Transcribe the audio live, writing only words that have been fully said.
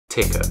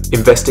Tickr,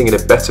 investing in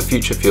a better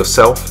future for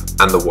yourself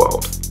and the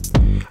world.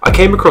 I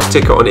came across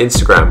Tickr on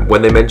Instagram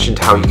when they mentioned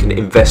how you can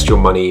invest your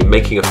money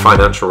making a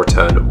financial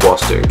return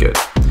whilst doing good.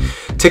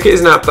 Tickr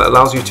is an app that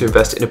allows you to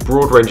invest in a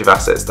broad range of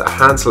assets that are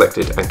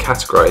hand-selected and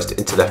categorised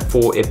into their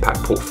 4 impact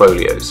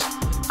portfolios: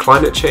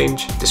 climate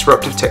change,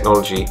 disruptive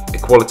technology,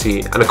 equality,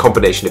 and a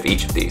combination of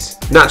each of these.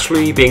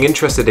 Naturally, being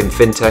interested in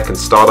fintech and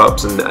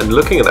startups and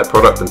looking at their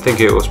product and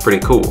thinking it was pretty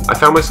cool, I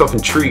found myself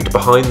intrigued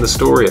behind the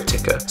story of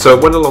Tickr. So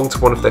I went along to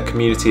one of their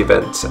community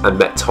events and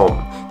met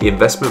Tom, the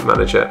investment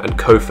manager and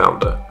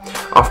co-founder.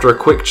 After a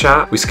quick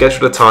chat, we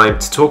scheduled a time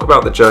to talk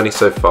about the journey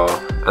so far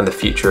and the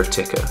future of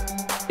Tickr.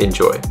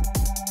 Enjoy.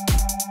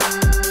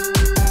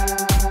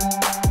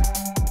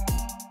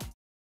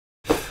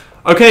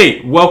 Okay,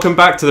 welcome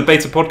back to the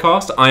Bayta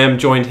podcast. I am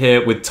joined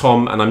here with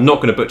Tom, and I'm not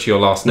going to butcher your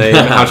last name.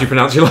 How do you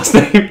pronounce your last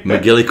name?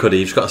 McGillycuddy.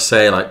 You've just got to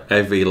say like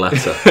every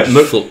letter.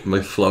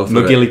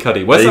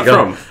 McGillycuddy. Where's that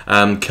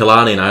from?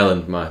 Killarney in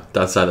Ireland. My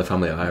dad's side of the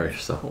family are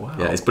Irish, so wow.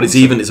 Yeah. But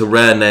it's a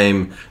rare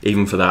name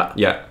even for that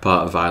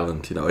part of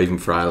Ireland. You know, even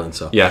for Ireland.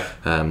 So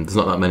there's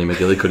not that many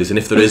McGillycuddys, and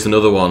if there is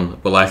another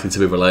one, we're likely to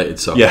be related.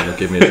 So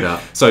give me a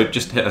shout. So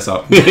just hit us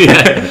up.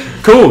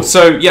 Cool.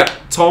 So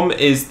Tom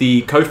is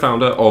the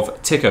co-founder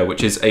of Tickr,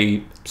 which is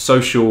a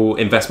social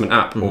investment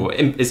app, or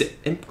is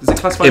it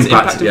classified as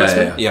impact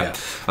investment? Yeah.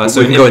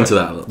 So we can go into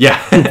that a little.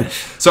 Yeah.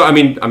 So I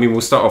mean,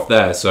 we'll start off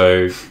there.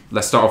 So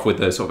let's start off with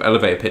the sort of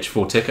elevator pitch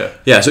for Tickr.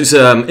 Yeah. So it's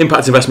an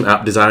impact investment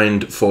app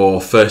designed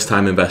for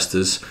first-time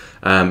investors,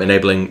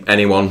 enabling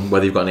anyone,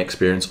 whether you've got any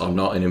experience or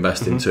not in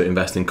investing, to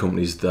invest in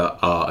companies that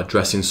are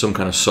addressing some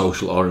kind of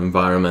social or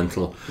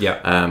environmental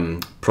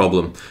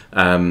problem.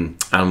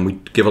 And we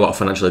give a lot of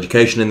financial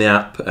education in the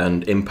app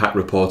and impact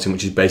reporting,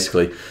 which is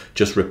basically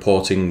just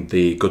reporting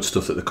the good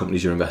stuff that the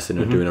companies you're investing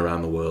in are doing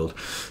around the world.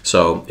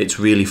 So it's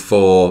really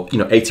for,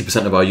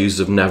 80% of our users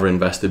have never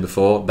invested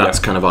before. That's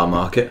kind of our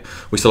market.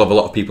 We still have a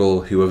lot of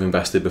people who have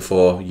invested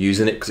before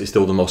using it because it's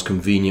still the most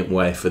convenient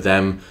way for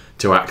them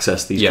to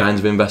access these kinds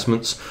of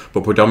investments.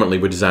 But predominantly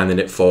we're designing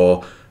it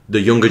for the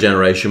younger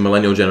generation,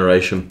 millennial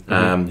generation,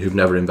 who've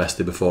never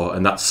invested before,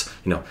 and that's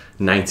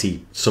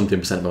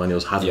 90-something% of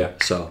millennials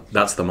haven't. So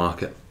that's the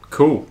market.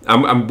 Cool.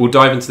 And we'll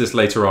dive into this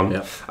later on.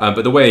 Yeah.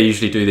 But the way I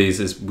usually do these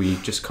is we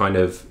just kind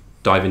of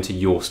dive into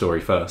your story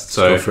first.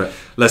 So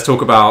let's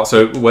talk about.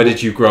 So where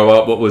did you grow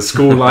up? What was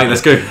school like?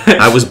 Let's go.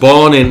 I was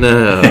born in.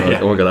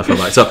 I won't go that far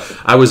back. So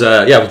I was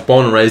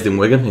born and raised in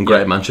Wigan, in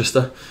Greater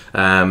Manchester.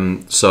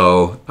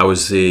 So I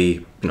was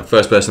the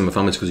first person in my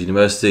family to go to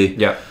university.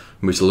 Yeah.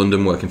 Moved to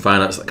London, work in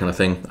finance, that kind of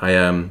thing. I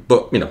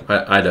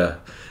had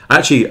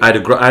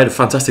a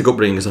fantastic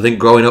upbringing, because I think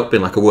growing up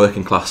in like a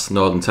working class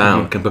northern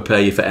town can prepare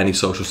you for any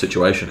social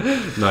situation.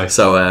 Nice.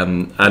 So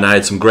and I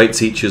had some great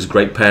teachers,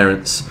 great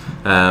parents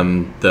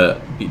that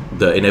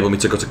enabled me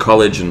to go to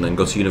college and then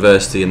go to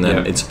university, and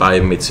then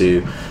inspired me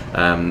to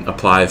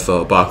apply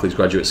for Barclays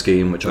graduate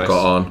scheme, which I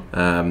got on,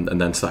 and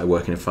then started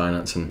working in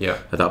finance. And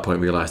at that point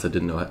realised I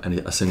didn't know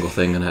a single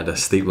thing, and had a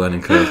steep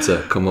learning curve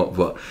to come up.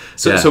 But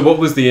so what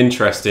was the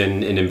interest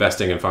in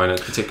investing in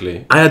finance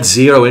particularly? I had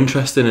zero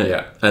interest in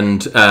it,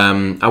 and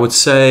I would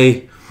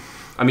say,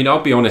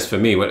 I'll be honest, for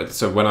me,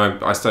 so when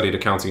I studied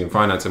accounting and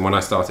finance, and when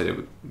I started, it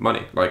was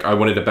money. Like, I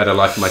wanted a better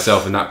life for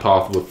myself, and that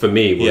path for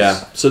me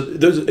was... So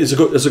it's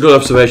a good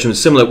observation. It's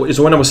similar.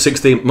 So when I was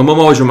 16, my mum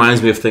always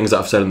reminds me of things that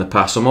I've said in the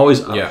past. So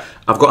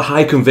I've got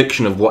high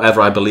conviction of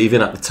whatever I believe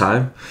in at the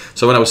time.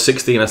 So when I was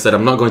 16, I said,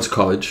 I'm not going to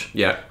college.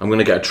 Yeah. I'm going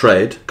to get a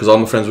trade, because all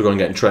my friends were going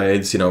to get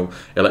trades,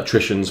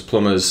 electricians,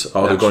 plumbers,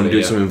 or they're going to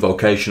do something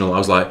vocational. I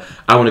was like,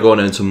 I want to go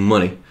and earn some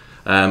money.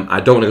 I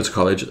don't want to go to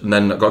college, and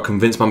then I got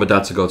convinced by my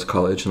dad to go to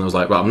college, and I was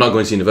like, I'm not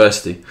going to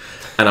university,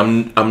 and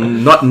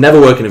I'm never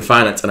working in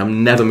finance, and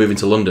I'm never moving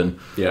to London,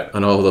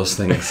 and all those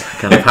things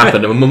kind of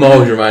happened, and my mum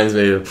always reminds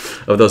me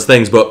of those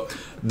things. But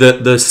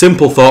the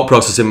simple thought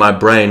process in my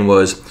brain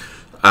was,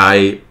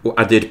 I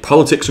did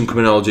politics and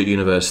criminology at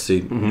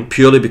university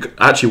purely because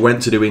I actually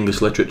went to do English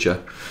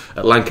literature.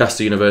 At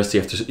Lancaster University,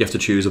 you have to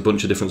choose a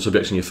bunch of different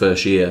subjects in your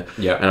first year.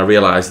 Yeah. And I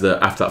realised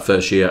that after that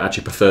first year, I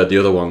actually preferred the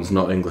other ones,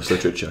 not English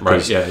literature.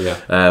 Right,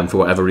 for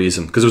whatever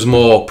reason. Because there was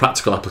more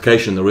practical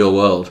application in the real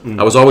world.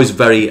 I was always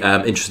very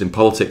interested in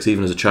politics,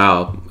 even as a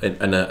child.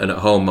 And at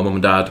home, my mum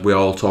and dad, we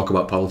all talk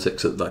about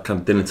politics at that kind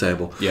of dinner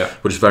table. Yeah.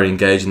 We're just very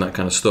engaged in that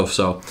kind of stuff.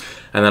 So,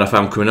 and then I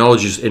found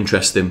criminology just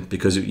interesting,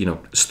 because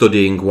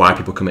studying why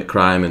people commit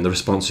crime and the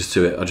responses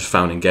to it, I just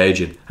found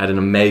engaging. I had an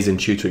amazing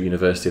tutor at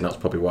university, and that's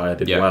probably why I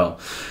did well.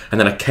 And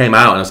then I came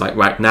out and I was like,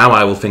 right, now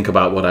I will think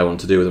about what I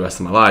want to do with the rest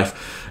of my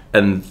life.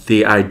 And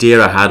the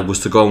idea I had was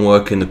to go and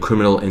work in the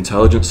criminal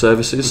intelligence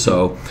services,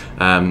 so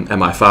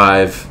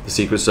MI5, the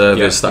Secret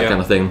Service, that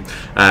kind of thing.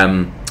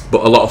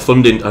 But a lot of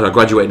funding, I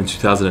graduated in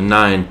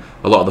 2009,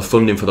 a lot of the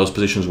funding for those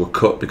positions were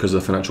cut because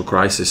of the financial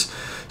crisis.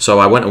 So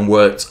I went and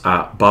worked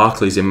at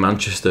Barclays in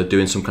Manchester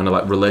doing some kind of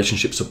like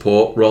relationship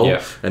support role.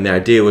 Yeah. And the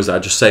idea was that I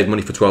just saved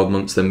money for 12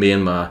 months, then me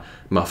and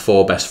my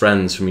 4 best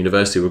friends from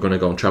university were going to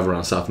go and travel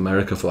around South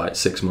America for like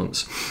 6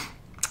 months.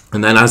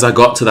 And then as I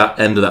got to that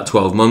end of that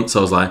 12 months,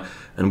 I was like,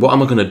 and what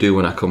am I going to do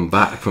when I come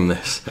back from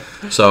this?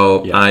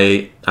 So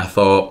I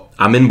thought,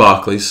 I'm in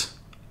Barclays.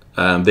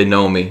 They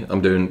know me.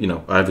 I'm doing,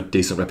 I have a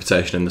decent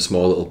reputation in the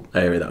small little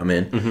area that I'm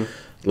in.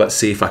 Let's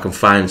see if I can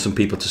find some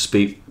people to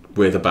speak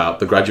with about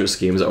the graduate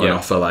schemes that were on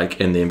offer, like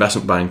in the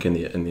investment bank, in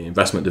the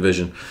investment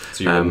division.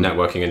 So you were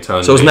networking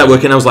internally. So I was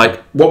networking. I was like,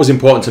 what was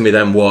important to me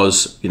then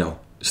was,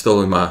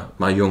 still in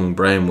my young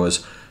brain,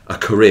 was a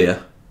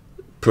career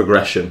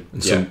progression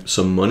and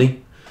some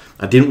money.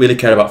 I didn't really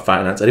care about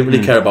finance. I didn't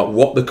really care about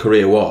what the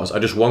career was. I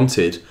just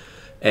wanted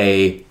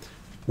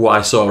what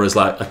I saw as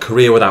like a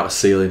career without a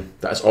ceiling.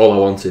 That's all I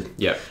wanted.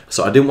 Yeah.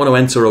 So I didn't want to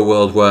enter a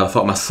world where I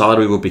thought my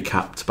salary would be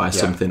capped by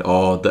something,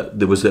 or that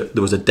there was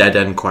a dead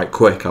end quite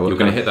quick. You're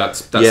going to hit that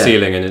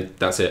ceiling, and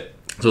that's it.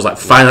 So it was like,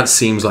 finance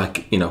seems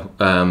like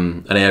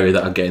an area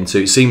that I'd get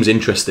into. It seems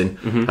interesting.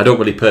 I don't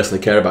really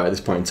personally care about it at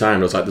this point in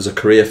time. I was like, there's a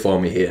career for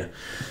me here.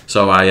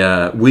 So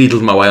I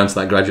wheedled my way onto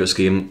that graduate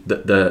scheme.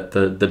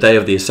 The day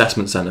of the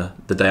assessment centre,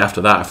 the day after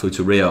that, I flew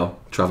to Rio,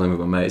 travelling with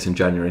my mates in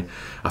January.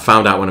 I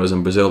found out when I was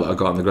in Brazil that I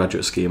got on the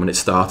graduate scheme, and it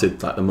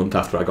started like the month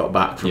after I got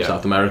back from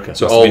South America.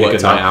 So it all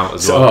worked out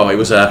as well. It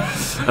was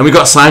and we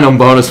got a sign-on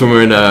bonus when we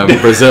were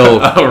in Brazil.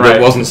 That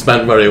wasn't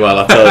spent very well,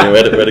 I tell you. We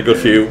had a good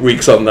few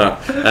weeks on that.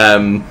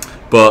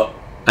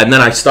 And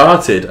then I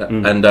started,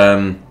 and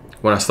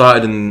when I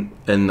started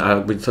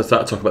we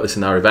started talking about this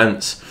in our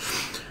events.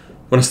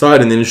 When I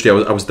started in the industry,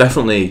 I was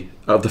definitely,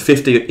 of the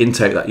 50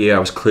 intake that year, I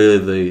was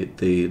clearly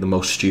the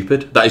most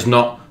stupid. That is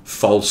not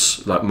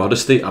false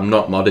modesty. I'm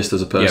not modest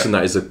as a person.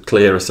 That is a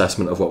clear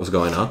assessment of what was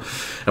going on.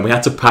 And we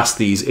had to pass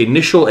these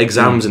initial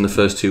exams in the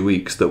first 2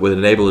 weeks that would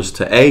enable us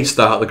to A,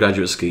 start the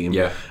graduate scheme,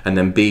 and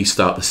then B,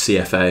 start the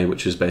CFA,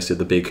 which is basically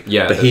the big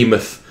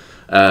behemoth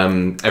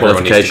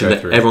qualification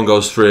that everyone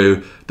goes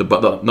through,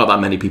 but not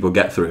that many people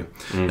get through.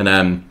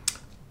 And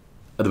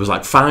there was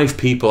like 5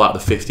 people out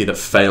of the 50 that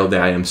failed the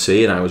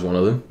IMC, and I was one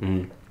of them.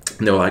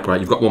 And they were like, right,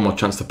 you've got one more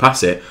chance to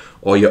pass it,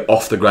 or you're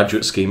off the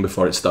graduate scheme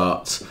before it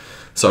starts.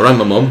 So I rang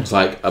my mum. It's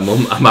like,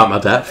 Mum, I'm at my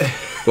depth.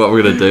 What are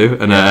we going to do?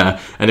 And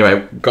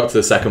anyway, got to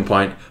the second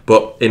point.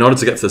 But in order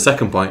to get to the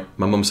second point,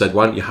 my mum said,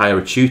 why don't you hire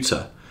a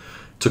tutor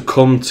to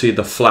come to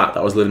the flat that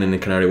I was living in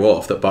Canary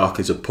Wharf that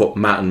Barclays had put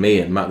Matt and me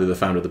in, Matt, the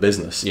founder of the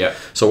business.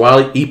 So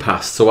while he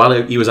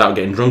he was out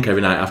getting drunk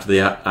every night after the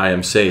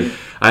IMC,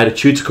 I had a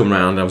tutor come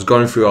round, and I was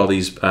going through all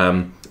these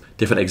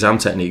different exam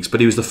techniques, but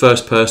he was the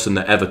first person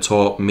that ever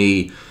taught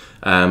me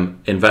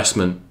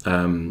investment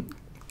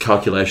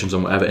calculations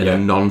and whatever in a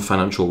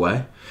non-financial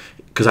way.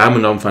 Because I'm a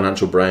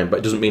non-financial brain, but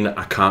it doesn't mean that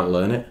I can't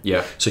learn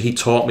it. So he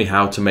taught me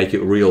how to make it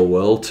real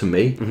world to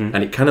me, and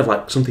it kind of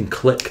like something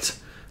clicked.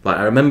 Like,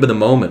 I remember the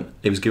moment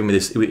he was giving me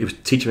this. He was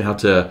teaching me how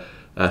to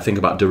think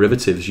about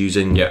derivatives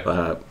using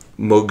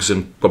mugs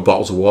and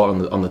bottles of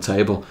water on the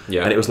table.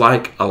 And it was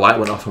like a light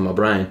went off in my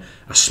brain.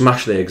 I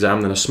smashed the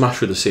exam, then I smashed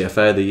through the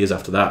CFA the years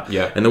after that.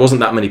 And there wasn't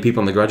that many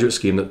people on the graduate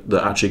scheme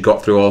that actually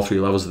got through all 3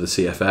 levels of the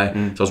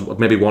CFA. So I was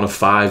maybe one of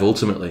 5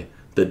 ultimately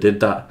that did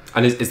that.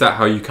 And is that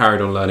how you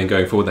carried on learning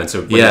going forward then?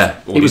 So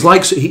it was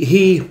like, so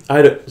I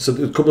had a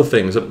couple of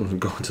things. I'm not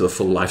going into the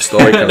full life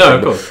story. No,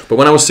 of course. But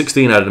when I was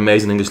 16, I had an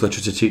amazing English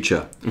literature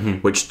teacher,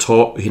 which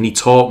he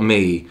taught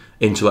me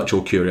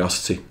intellectual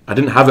curiosity. I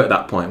didn't have it at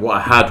that point. What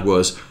I had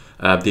was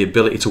the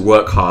ability to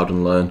work hard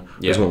and learn.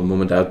 That's what my mum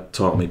and dad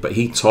taught me. But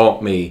he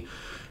taught me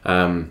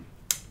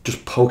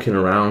just poking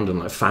around and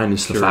like finding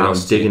stuff out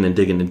and digging and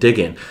digging and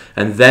digging.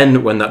 And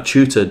then when that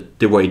tutor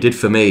did what he did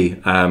for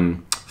me,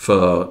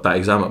 for that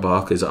exam at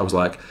Barclays, I was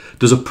like,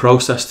 there's a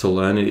process to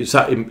learning. It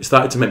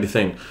started to make me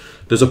think,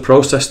 there's a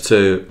process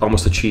to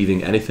almost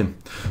achieving anything.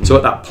 So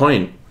at that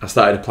point, I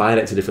started applying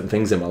it to different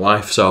things in my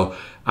life. So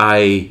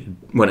I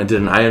went and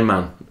did an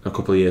Ironman a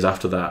couple of years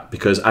after that,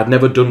 because I'd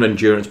never done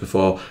endurance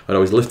before. I'd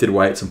always lifted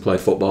weights and played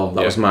football.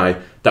 And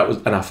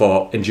I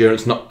thought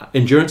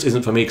endurance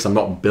isn't for me because I'm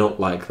not built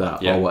like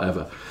that or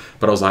whatever.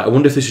 But I was like, I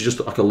wonder if this is just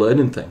like a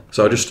learning thing.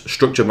 So I just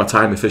structured my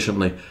time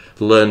efficiently,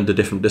 learned the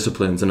different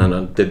disciplines, and then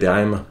I did the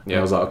Ironman. I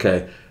was like,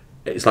 okay,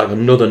 it's like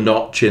another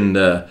notch in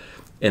the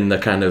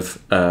kind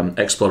of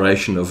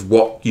exploration of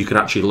what you can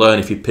actually learn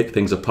if you pick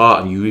things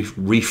apart and you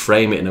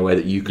reframe it in a way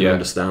that you can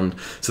understand.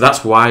 So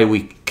that's why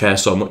we care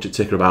so much at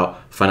Tickr about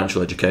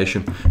financial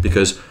education,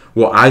 because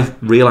what I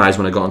realised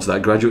when I got into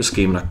that graduate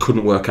scheme and I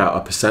couldn't work out a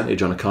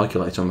percentage on a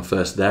calculator on the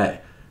first day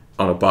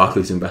on a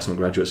Barclays investment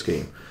graduate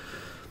scheme,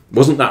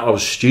 wasn't that I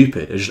was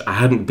stupid. It's just I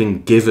hadn't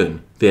been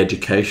given the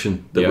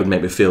education that would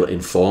make me feel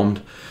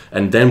informed.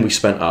 And then we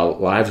spent our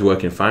lives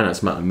working in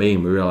finance, Matt and me,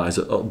 and we realised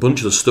that a bunch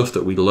of the stuff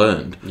that we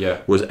learned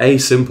was A,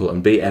 simple,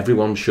 and B,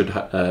 everyone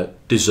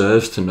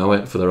deserves to know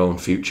it for their own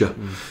future.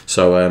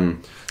 So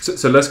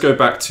let's go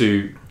back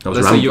to... I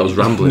was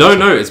rambling.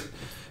 No,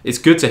 it's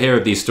good to hear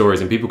these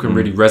stories, and people can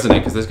really resonate,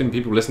 because there's going to be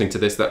people listening to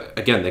this that,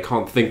 again, they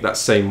can't think that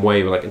same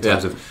way, like in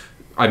terms of...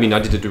 I mean, I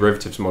did a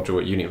derivatives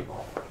module at uni.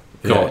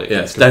 God,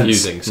 it's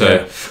confusing.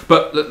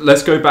 But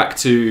let's go back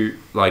to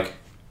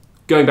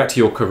going back to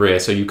your career.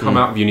 So you come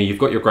out of uni, you've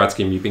got your grad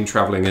scheme, you've been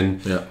traveling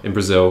in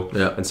Brazil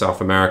and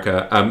South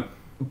America.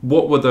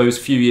 What were those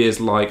few years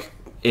like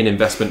in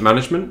investment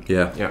management.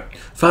 Yeah.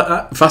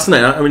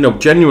 Fascinating. I mean, no,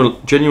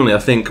 genuinely, I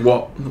think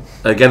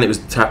again, it was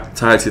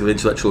tied to the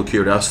intellectual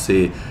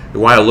curiosity.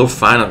 Why I love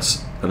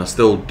finance, and I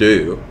still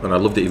do, and I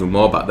loved it even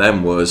more back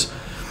then, was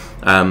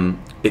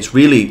it's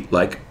really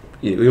like,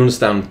 you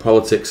understand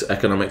politics,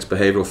 economics,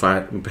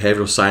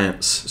 behavioural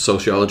science,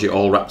 sociology,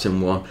 all wrapped in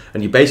one,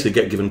 and you basically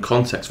get given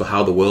context for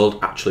how the world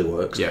actually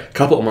works.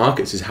 Capital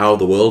markets is how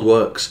the world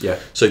works.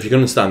 So if you can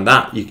understand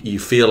that, you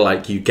feel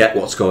like you get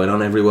what's going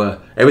on everywhere.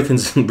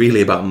 Everything's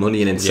really about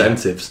money and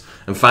incentives,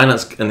 and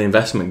finance and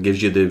investment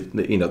gives you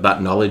the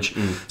that knowledge.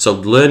 So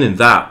learning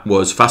that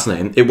was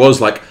fascinating. It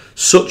was like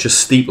such a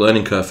steep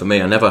learning curve for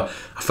me. I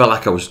felt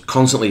like I was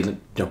constantly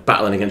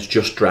battling against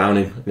just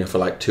drowning for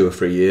like 2 or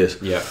 3 years.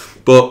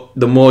 But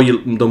the more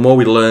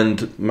we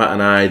learned, Matt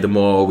and I, the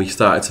more we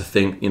started to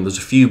think, there's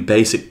a few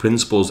basic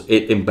principles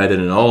embedded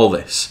in all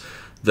this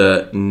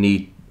that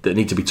need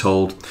to be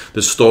told.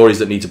 There's stories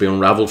that need to be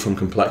unravelled from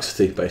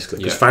complexity, basically,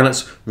 because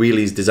finance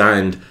really is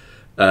designed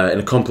in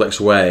a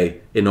complex way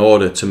in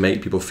order to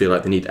make people feel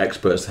like they need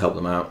experts to help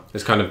them out.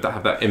 It's kind of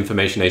have that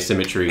information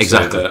asymmetry.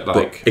 Exactly. So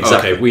that,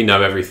 okay, we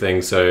know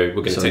everything, so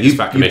we're going to take this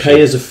back. You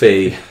pay us a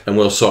fee and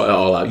we'll sort it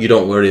all out. You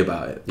don't worry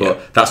about it.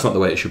 But that's not the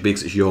way it should be,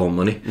 because it's your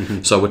money.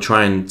 So we're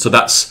trying. So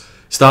that's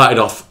started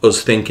off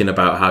us thinking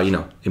about how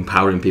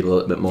empowering people a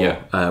little bit more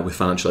with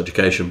financial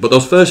education. But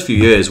those first few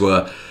years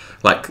were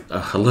like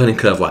a learning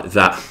curve like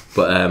that.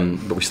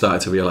 But we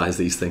started to realise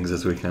these things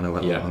as we kind of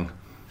went along.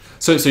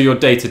 So your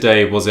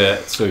day-to-day, was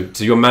it, so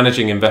you're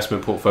managing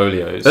investment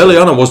portfolios? Early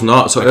on I was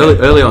not. So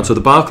early on, so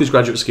the Barclays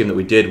graduate scheme that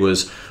we did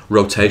was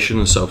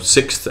rotation, so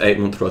 6 to 8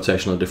 month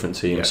rotation on different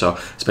teams. So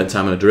spent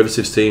time in a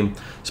derivatives team,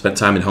 spent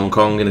time in Hong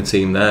Kong in a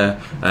team there,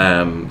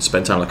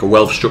 spent time like a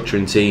wealth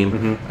structuring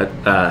team,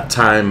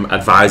 time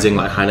advising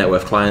like high net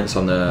worth clients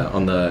on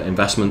the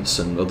investments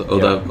and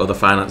other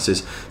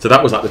finances. So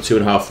that was like the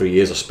 2.5, 3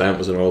 years I spent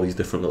was in all these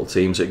different little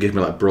teams. So it gave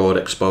me like broad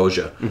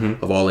exposure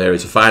of all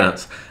areas of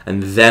finance.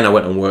 And then I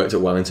went and worked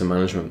at Wellington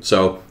Management.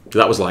 So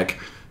that was like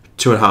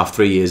 2.5,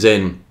 3 years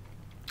in.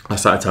 I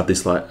started to have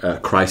this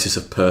like crisis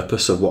of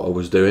purpose of what I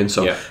was doing.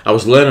 So I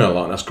was learning a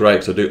lot, and that's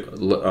great. So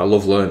I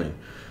love learning,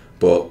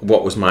 but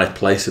what was my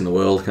place in the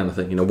world, kind of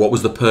thing. What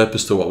was the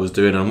purpose to what I was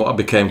doing? And what I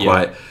became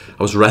I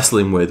was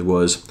wrestling with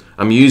was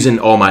I'm using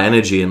all my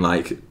energy and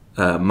like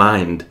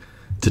mind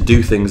to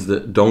do things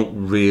that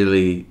don't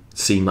really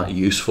seem that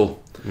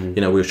useful.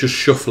 We were just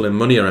shuffling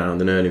money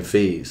around and earning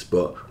fees,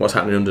 but what's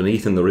happening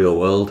underneath in the real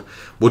world?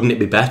 Wouldn't it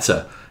be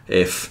better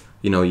if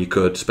you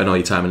could spend all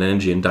your time and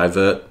energy and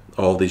divert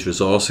all these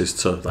resources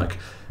to like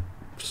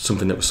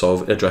something that was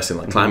addressing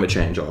like climate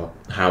change or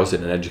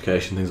housing and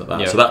education, things like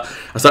that. So that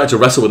I started to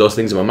wrestle with those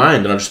things in my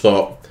mind, and I just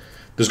thought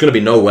there's going to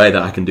be no way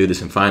that I can do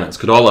this in finance,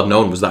 because all I've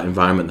known was that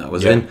environment that I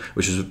was in,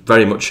 which was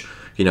very much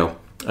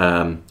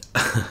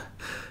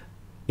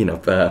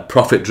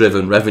profit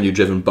driven, revenue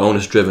driven,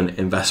 bonus driven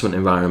investment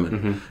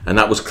environment, and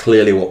that was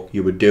clearly what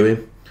you were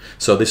doing.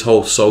 So this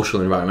whole social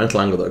and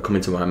environmental angle that had come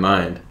into my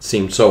mind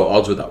seemed so at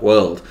odds with that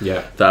world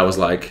that I was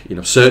like,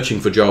 searching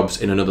for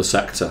jobs in another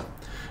sector,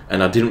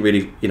 and I didn't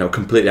really,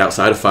 completely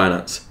outside of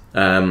finance.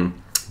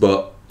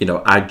 But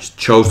I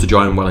chose to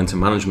join Wellington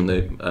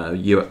Management,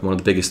 one of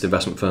the biggest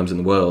investment firms in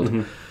the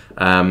world,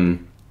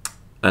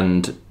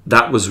 and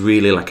that was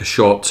really like a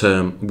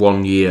short-term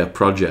 1 year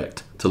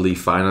project to leave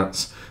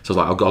finance. So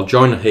I was like, I'll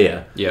join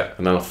here,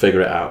 and then I'll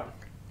figure it out.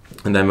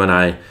 And then when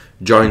I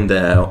joined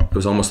there, it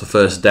was almost the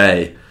first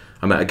day.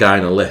 I met a guy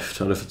in a lift.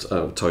 I don't know if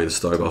I'll tell you the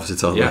story, but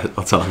obviously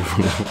I'll tell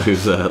everyone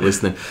who's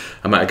listening.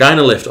 I met a guy in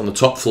a lift on the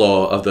top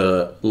floor of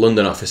the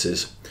London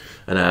offices,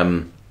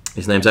 and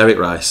his name's Eric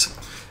Rice.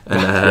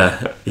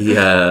 And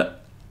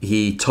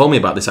he told me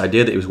about this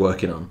idea that he was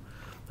working on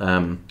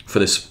for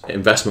this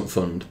investment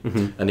fund,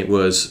 and it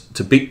was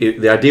to beat.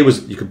 The idea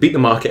was you could beat the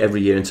market every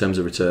year in terms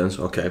of returns.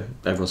 Okay,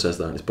 everyone says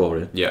that, and it's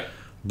boring.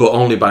 But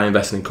only by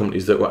investing in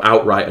companies that were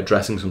outright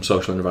addressing some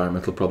social and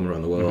environmental problem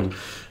around the world.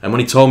 And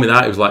when he told me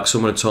that, it was like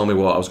someone had told me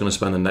what I was going to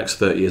spend the next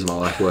 30 years of my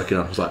life working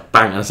on. I was like,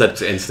 bang! And I said,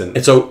 it's instant.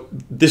 And so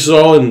this is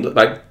all in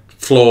like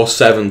floor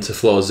 7 to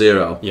floor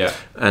 0.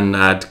 And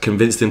I'd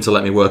convinced him to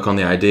let me work on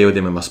the idea with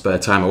him in my spare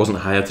time. I wasn't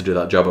hired to do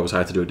that job. I was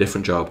hired to do a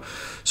different job.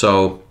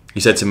 So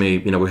he said to me,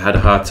 we had a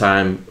hard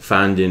time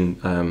finding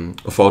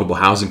affordable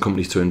housing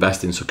companies to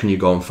invest in, so can you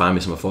go and find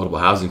me some affordable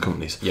housing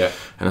companies? And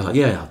I was like,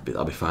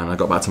 that'll be fine. I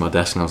got back to my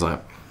desk and I was like,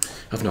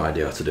 I have no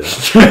idea how to do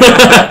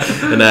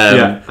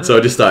that. And so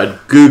I just started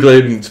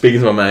Googling and speaking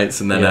to my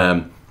mates, and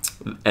then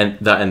and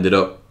that ended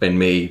up in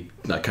me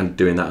like kind of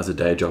doing that as a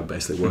day job,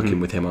 basically working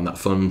with him on that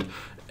fund,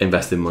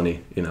 investing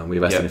money. We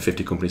invested in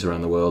 50 companies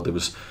around the world.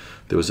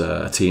 There was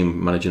a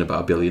team managing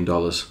about $1 billion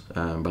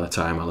by the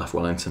time I left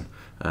Wellington.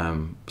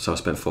 So I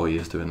spent 4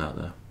 years doing that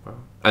there. Wow.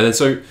 And then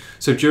so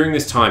during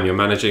this time you're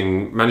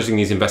managing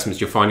these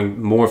investments, you're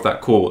finding more of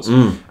that cause.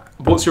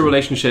 What's your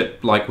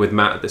relationship like with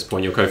Matt at this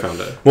point, your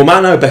co-founder? Well, Matt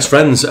and I are best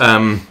friends.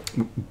 Matt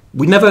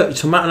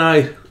and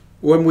I,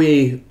 when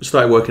we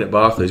started working at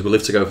Barclays, we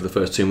lived together for the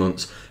first 2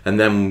 months, and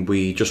then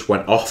we just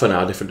went off in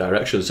our different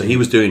directions. So he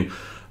was doing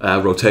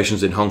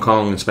rotations in Hong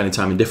Kong and spending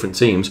time in different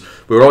teams,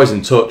 we were always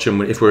in touch.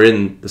 And if we were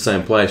in the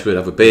same place, we'd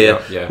have a beer.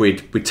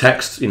 We'd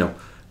text,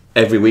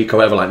 every week or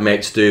whatever, like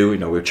mates do. We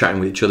were chatting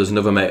with each other. There's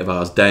another mate of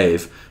ours,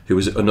 Dave, who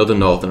was another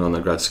Northerner on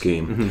the grad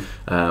scheme.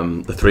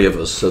 The three of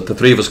us. So the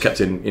three of us kept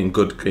in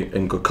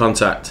good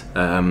contact.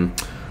 So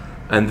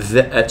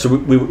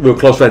we were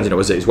close friends. It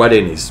was his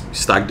wedding, his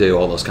stag do,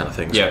 all those kind of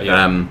things.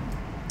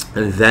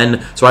 And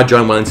then, so I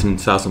joined Wellington in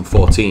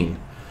 2014,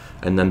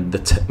 and then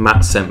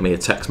Matt sent me a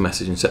text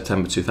message in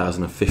September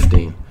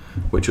 2015,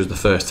 which was the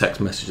first text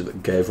message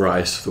that gave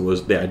rise to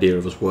the idea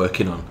of us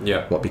working on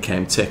what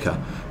became Tickr.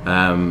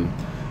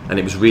 And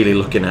it was really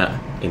looking at,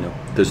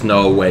 there's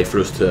no way for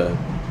us to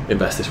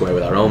invest this way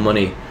with our own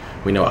money.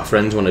 We know our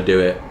friends want to do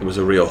it. There was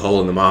a real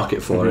hole in the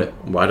market for it.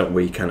 Why don't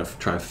we kind of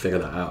try and figure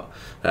that out?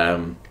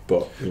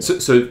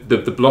 So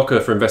the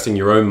blocker for investing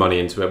your own money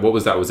into it, what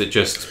was that? Was it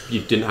just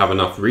you didn't have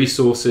enough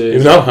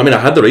resources? No, I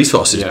had the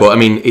resources, but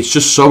it's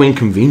just so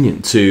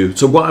inconvenient to.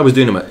 So what I was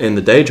doing in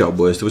the day job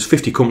was there was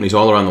 50 companies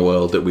all around the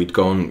world that we'd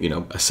go and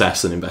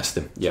assess and invest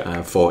in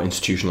for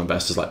institutional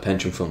investors like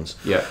pension funds.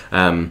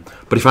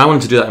 But if I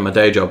wanted to do that in my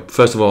day job,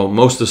 first of all,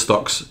 most of the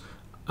stocks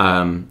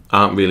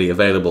aren't really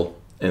available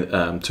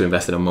to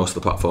invest in on most of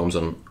the platforms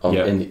in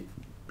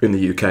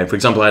the UK. For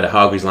example, I had a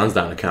Hargreaves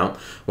Lansdowne account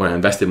where I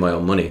invested my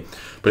own money.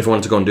 But if I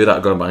wanted to go and do that,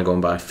 I'd go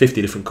and buy 50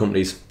 different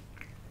companies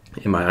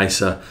in my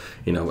ISA.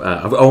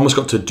 I've almost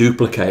got to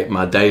duplicate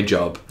my day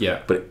job.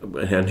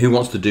 And who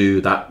wants to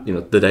do that,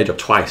 the day job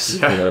twice?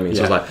 You know what I mean?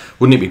 So I was like,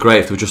 wouldn't it be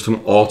great if there was just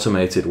an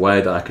automated way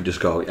that I could just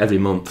go every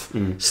month,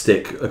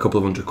 stick a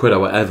couple of £100 or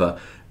whatever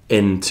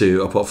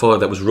into a portfolio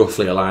that was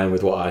roughly aligned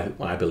with what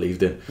I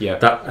believed in.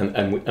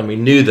 And we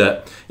knew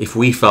that if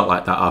we felt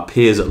like that, our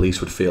peers at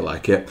least would feel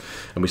like it.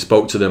 And we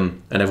spoke to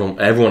them, and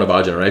everyone of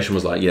our generation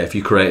was like, if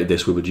you created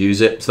this, we would use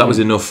it. So that was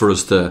enough for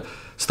us to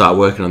start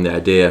working on the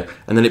idea.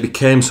 And then it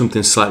became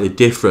something slightly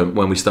different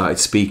when we started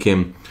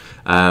speaking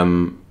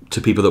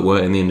to people that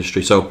weren't in the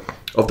industry. So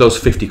of those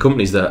 50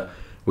 companies that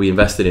we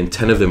invested in,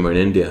 10 of them were in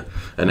India.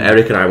 And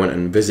Eric and I went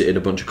and visited a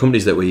bunch of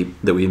companies that we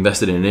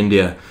invested in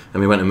India,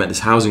 and we went and met this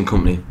housing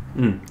company,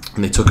 and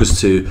they took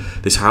us to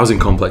this housing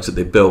complex that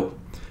they built,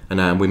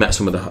 and we met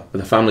some of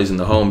the families in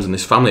the homes, and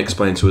this family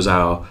explained to us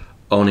how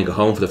owning a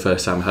home for the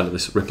first time had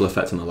this ripple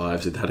effect on their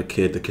lives. They'd had a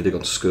kid, the kid had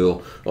gone to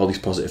school, all these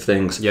positive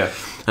things.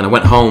 And I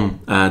went home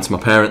to my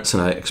parents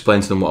and I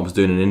explained to them what I was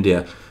doing in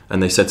India.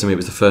 And they said to me it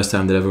was the first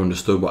time they'd ever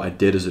understood what I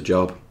did as a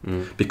job,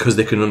 because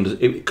they can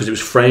because it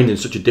was framed in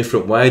such a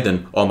different way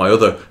than all my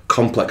other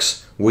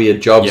complex,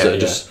 weird jobs that are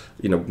just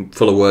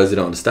full of words they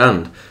don't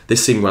understand.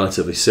 This seemed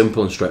relatively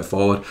simple and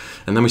straightforward.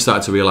 And then we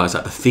started to realise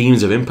that the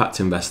themes of impact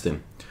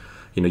investing,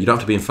 you don't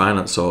have to be in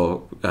finance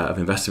or have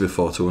invested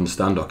before to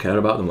understand or care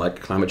about them, like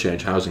climate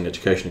change, housing,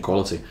 education,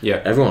 equality.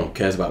 Everyone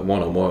cares about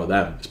one or more of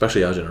them,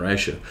 especially our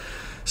generation.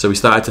 So we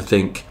started to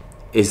think,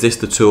 is this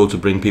the tool to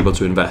bring people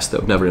to invest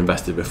that have never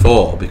invested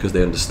before because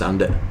they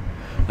understand it?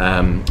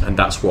 And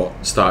that's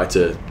what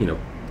started to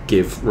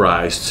give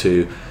rise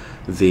to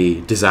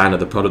the design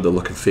of the product, the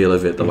look and feel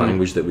of it, the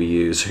language that we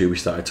use, who we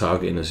started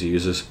targeting as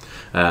users.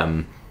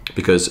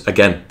 Because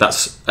again,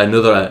 that's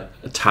another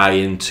tie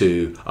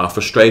into our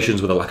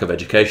frustrations with a lack of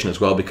education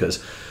as well,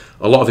 because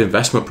a lot of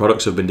investment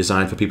products have been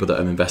designed for people that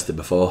have invested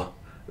before,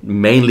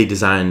 mainly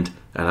designed,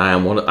 and I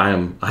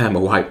am a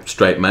white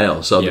straight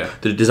male, so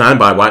they're designed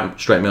by white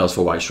straight males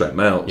for white straight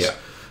males.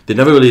 They've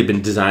never really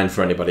been designed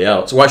for anybody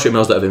else. White straight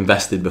males that have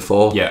invested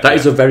before, that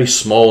is a very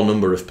small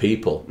number of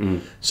people.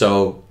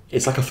 So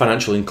it's like a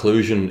financial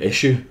inclusion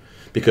issue,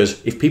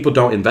 because if people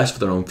don't invest for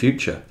their own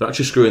future, they're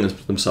actually screwing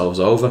themselves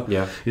over.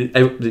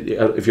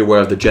 If you're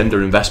aware of the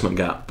gender investment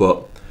gap,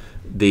 but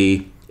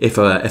if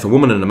a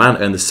woman and a man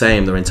earn the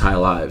same their entire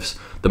lives,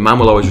 the man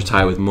will always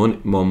retire with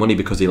more money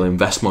because he'll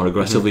invest more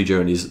aggressively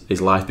during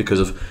his life, because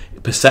of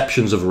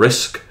perceptions of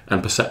risk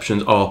and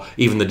perceptions, or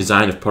even the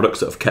design of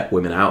products that have kept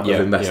women out of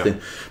investing.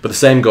 But the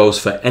same goes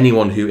for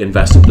anyone who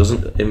invests and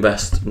doesn't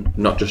invest,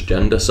 not just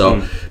gender.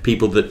 So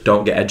people that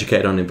don't get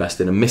educated on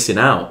investing are missing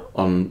out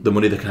on the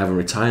money they can have in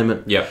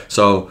retirement.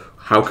 So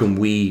how can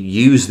we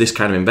use this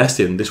kind of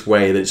investing, this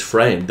way that it's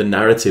framed, the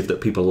narrative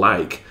that people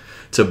like,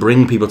 to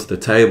bring people to the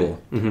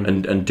table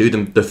and do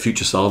them, the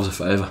future selves, a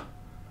favour?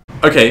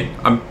 Okay,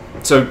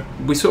 so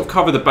we sort of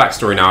covered the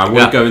backstory now. I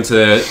want to go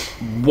into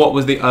what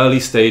was the early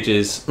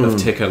stages of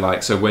Tickr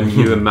like. So when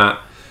you and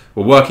Matt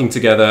were working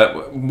together,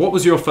 what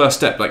was your first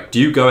step? Like, do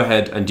you go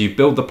ahead and do you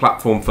build the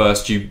platform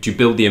first? Do you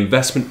build the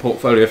investment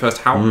portfolio first?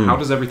 How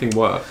does everything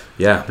work?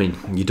 Yeah, I mean,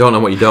 you don't know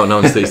what you don't know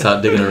until you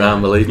start digging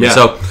around, believe me.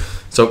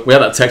 So we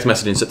had that text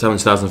message in September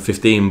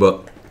 2015,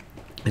 but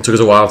it took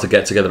us a while to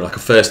get together, like a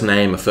first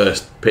name, a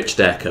first pitch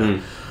deck,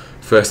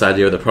 first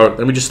idea of the product,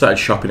 and we just started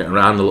shopping it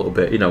around a little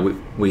bit.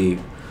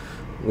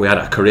 We had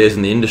our careers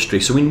in the industry,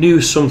 so we knew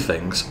some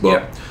things,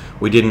 but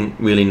we didn't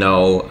really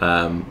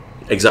know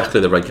exactly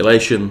the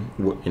regulation,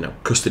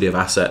 custody of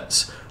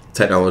assets,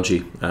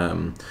 technology,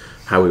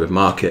 how we would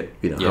market,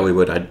 how we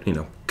would,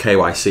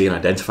 KYC and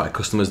identify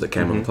customers that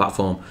came on the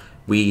platform.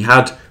 We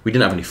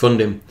didn't have any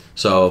funding,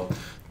 so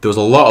there was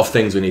a lot of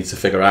things we needed to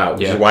figure out,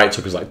 which is why it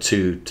took us like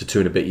 2 to 2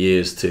 and a bit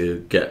years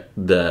to get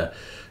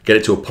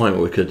it to a point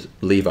where we could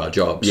leave our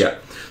jobs. Yeah.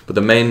 But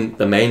the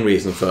main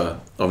reason for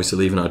obviously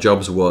leaving our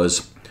jobs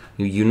was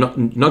you're not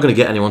going to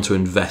get anyone to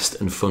invest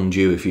and fund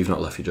you if you've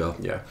not left your job.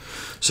 Yeah.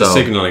 So the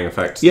signalling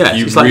effect. Yeah.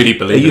 You really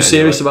believe. Are you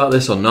serious about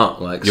this or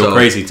not? Like, you're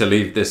crazy to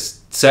leave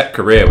this set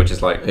career, which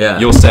is like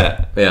you're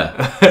set.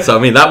 Yeah. So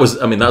that was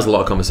a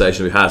lot of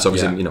conversations we had. So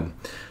obviously, you know,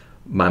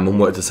 my mum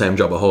worked the same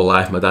job her whole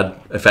life. My dad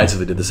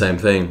effectively did the same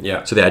thing.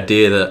 Yeah. So the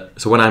idea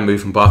so when I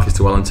moved from Barclays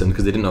to Wellington,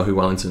 because they didn't know who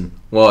Wellington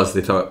was,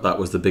 they thought that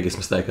was the biggest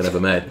mistake I'd ever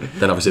made.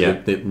 Then obviously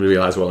they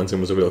realised Wellington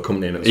was a real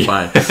company and it was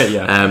fine.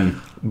 Yeah.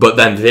 But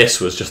then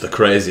this was just the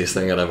craziest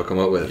thing I'd ever come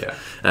up with.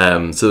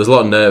 Yeah. So there was a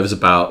lot of nerves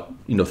about,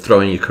 you know,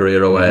 throwing your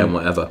career away and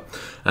whatever.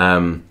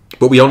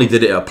 But we only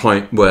did it at a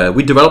point where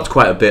we developed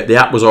quite a bit. The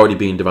app was already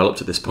being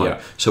developed at this point,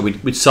 so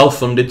we'd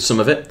self-funded some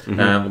of it. And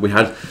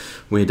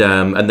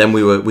then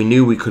we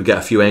knew we could get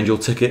a few angel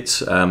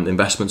tickets,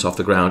 investments off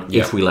the ground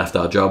if we left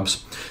our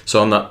jobs.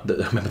 So I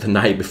remember the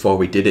night before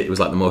we did it, it was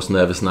like the most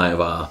nervous night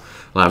of our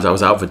lives. I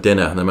was out for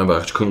dinner, and I remember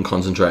I couldn't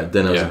concentrate at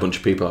dinner. There was a bunch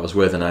of people I was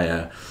with, and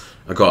I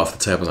got off the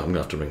table. I was like, I'm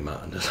going to have to ring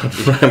Matt. And just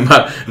ring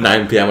Matt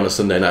 9 p.m. on a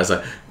Sunday night. I was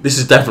like, this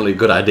is definitely a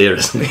good idea,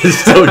 isn't it?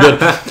 It's so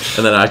good.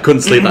 And then I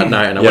couldn't sleep that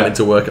night, and I went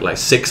into work at like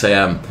 6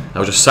 a.m. I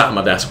was just sat at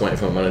my desk waiting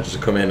for my manager to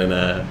come in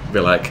and be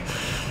like,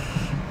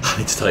 I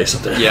need to tell you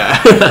something.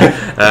 Yeah.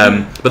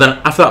 But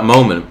then after that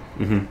moment,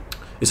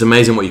 it's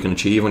amazing what you can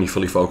achieve when you're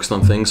fully focused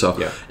on things.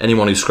 So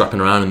anyone who's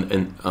scrapping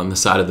around on the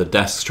side of the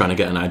desk trying to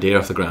get an idea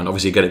off the ground,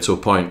 obviously you get it to a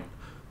point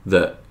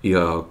that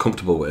you're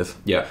comfortable with.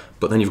 Yeah.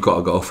 But then you've got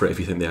to go for it if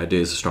you think the idea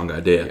is a strong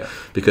idea,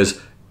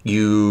 because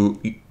you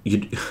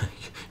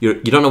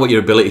don't know what your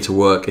ability to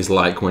work is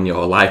like when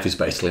your life is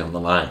basically on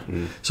the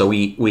line. So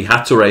we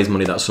had to raise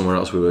money that somewhere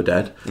else we were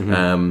dead.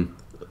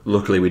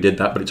 Luckily we did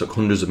that, but it took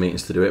hundreds of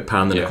meetings to do it,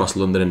 pounding across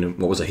London in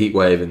what was a heat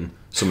wave in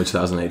summer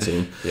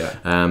 2018.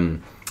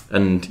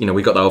 And you know,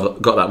 we got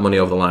that money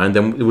over the line.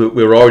 Then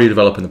we were already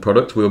developing the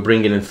product. We were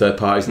bringing in third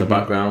parties in the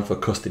background for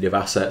custody of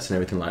assets and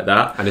everything like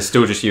that. And it's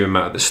still just you and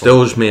Matt at this point?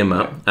 Still just me and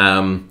Matt.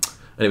 And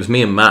it was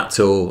me and Matt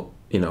till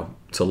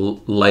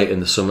late in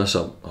the summer,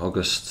 so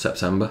August,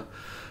 September.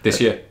 This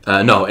year?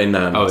 No, in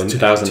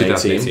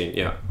 2018.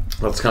 Yeah.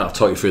 I'll just kind of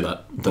talk you through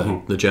that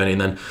the journey,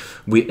 and then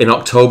in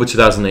October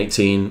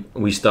 2018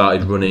 we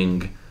started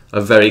running a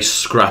very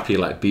scrappy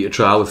beta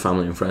trial with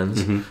family and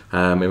friends,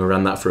 and we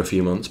ran that for a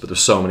few months. But there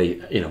was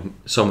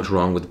so much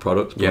wrong with the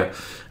product. But,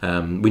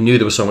 we knew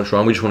there was so much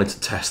wrong. We just wanted to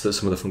test that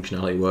some of the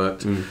functionality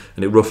worked, and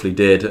it roughly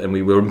did. And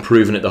we were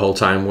improving it the whole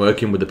time,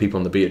 working with the people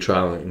on the beta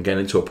trial and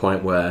getting it to a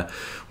point where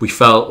we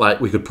felt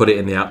like we could put it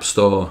in the App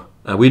Store.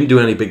 We didn't do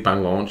any big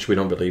bang launch. We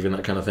don't believe in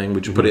that kind of thing.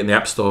 We just put it in the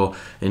App Store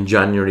in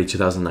January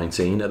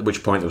 2019, at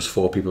which point there was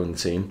 4 people in the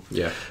team.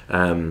 Yeah.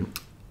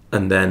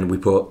 And then we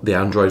put the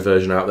Android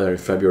version out there in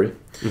February.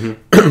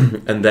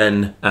 And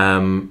then,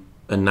 and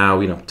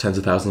now, tens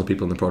of thousands of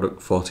people in the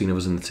product, 14 of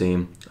us in the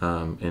team,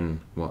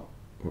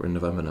 we're in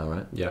November now,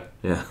 right? Yeah.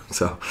 Yeah.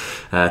 So,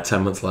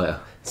 10 months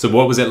later. So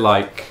what was it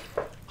like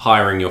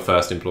hiring your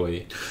first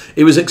employee?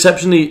 It was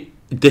exceptionally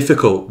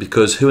difficult,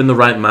 because who in the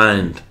right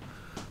mind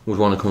would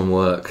want to come and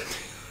work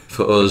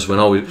for us when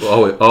all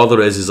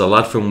there is a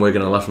lad from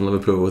Wigan and a lad from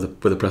Liverpool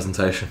with a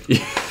presentation.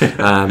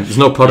 There's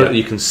no product that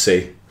you can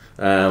see.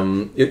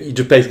 You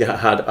just basically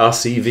had our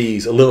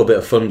CVs, a little bit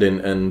of funding,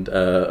 and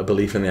a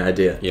belief in the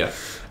idea. Yeah.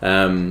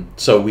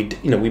 So we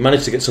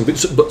managed to get some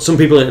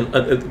people in,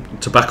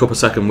 to back up a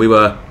second. We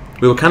were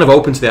kind of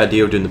open to the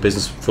idea of doing the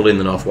business fully in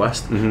the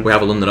Northwest. We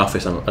have a London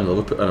office and a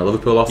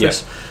Liverpool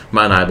office.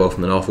 Matt and I are both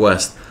from the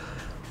Northwest.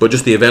 But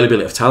just the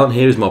availability of talent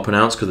here is more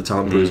pronounced, because the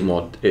talent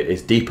pool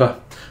is deeper.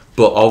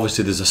 But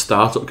obviously there's a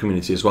startup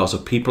community as well, so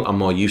people are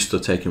more used to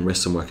taking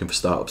risks and working for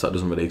startups. That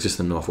doesn't really exist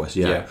in the Northwest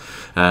yet.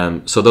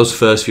 So those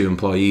first few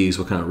employees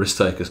were kind of risk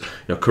takers.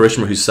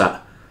 Karishma, who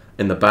sat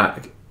in the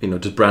back,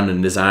 just branding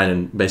and design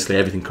and basically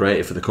everything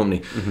creative for the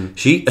company.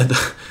 She,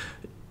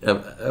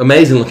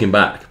 amazing looking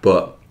back,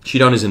 but she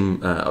joined us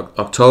in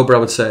October, I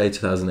would say,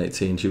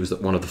 2018. She was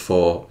one of the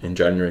 4 in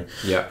January.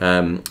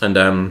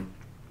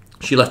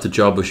 She left a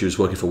job where she was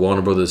working for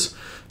Warner Brothers,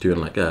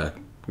 doing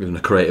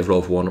a creative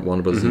role for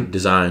Warner Brothers in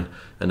design,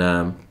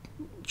 and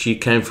she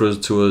came to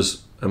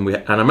us, and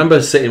I remember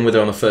sitting with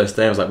her on the first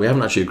day. I was like, we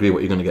haven't actually agreed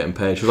what you're going to get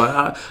paid. She was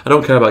like, I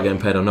don't care about getting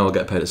paid. I know I'll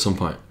get paid at some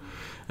point.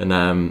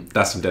 And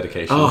that's some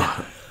dedication.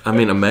 Oh, I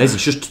mean, amazing.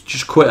 She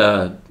just quit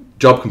a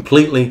job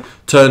completely,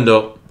 turned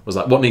up, was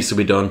like, what needs to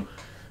be done?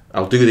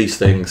 I'll do these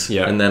things.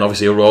 And then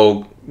obviously her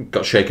role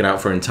got shaken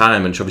out for her in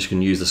time, and she obviously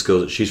can use the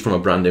skills that she's from a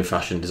branding,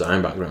 fashion,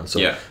 design background.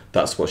 So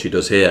that's what she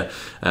does here.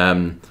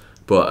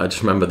 But I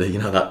just remember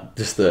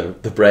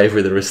the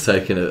bravery, the risk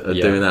taking of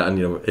doing that, and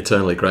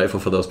eternally grateful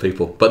for those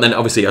people. But then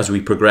obviously as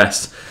we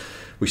progressed,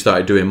 we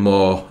started doing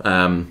more.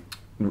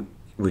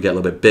 We get a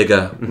little bit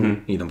bigger.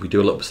 We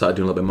started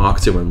doing a little bit of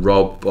marketing. When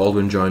Rob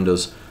Baldwin joined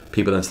us,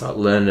 people then started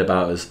learning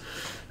about us.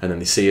 and then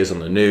they see us on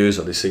the news,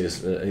 or they see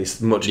us. It's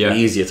much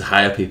easier to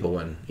hire people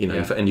when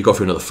and you go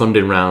through another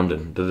funding round,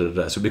 and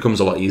so it becomes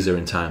a lot easier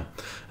in time.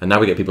 And now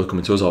we get people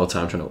coming to us all the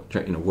time,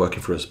 trying to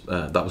working for us.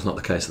 That was not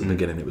the case at the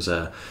beginning. It was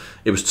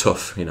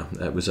tough.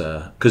 It was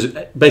because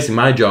basically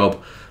my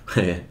job.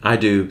 I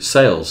do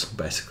sales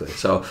basically.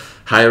 So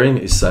hiring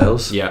is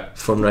sales.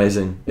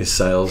 Fundraising is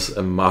sales,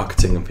 and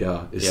marketing and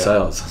PR is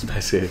sales. That's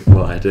basically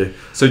what I do.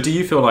 So do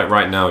you feel like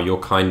right now you're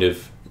kind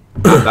of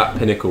at that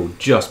pinnacle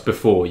just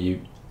before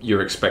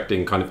you're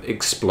expecting kind of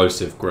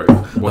explosive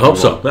growth? I hope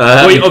so.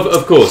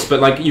 Of course, but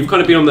like you've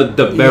kind of been on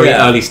the very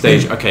early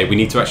stage. Okay, we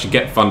need to actually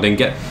get funding,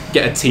 get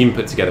a team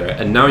put together,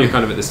 and now you're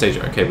kind of at the stage.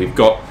 Okay, we've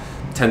got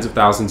tens of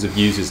thousands of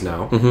users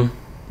now.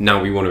 Now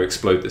we want to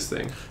explode this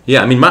thing.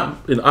 Yeah, I mean,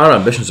 our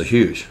ambitions are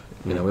huge.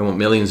 We want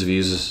millions of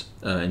users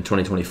in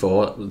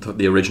 2024.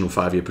 The original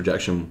 5-year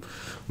projection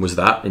was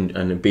that,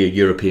 and be a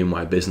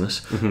European-wide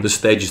business. There's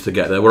stages to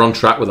get there. We're on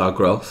track with our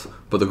growth,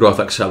 but the growth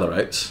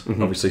accelerates,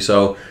 obviously.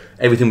 So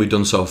everything we've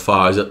done so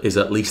far is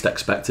at least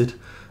expected.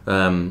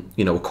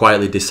 We're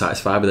quietly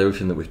dissatisfied with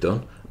everything that we've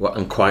done,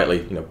 and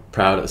quietly,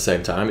 proud at the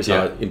same time. It's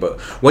hard, but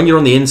when you're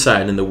on the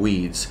inside in the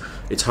weeds,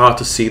 it's hard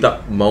to see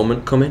that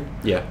moment coming.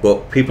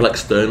 But people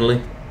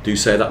externally do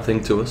say that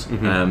thing to us.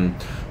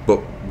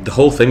 But the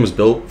whole thing was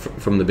built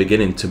from the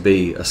beginning to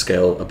be a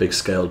big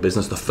scale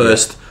business. The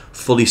first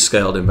fully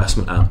scaled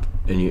investment app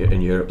in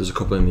Europe. There's a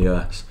couple in the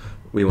US.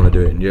 We want to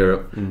do it in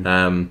Europe.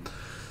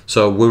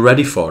 So we're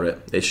ready for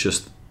it. It's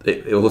just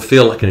it will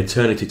feel like an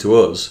eternity to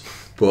us.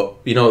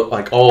 But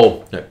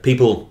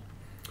people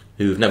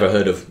who've never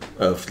heard of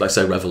let's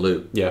say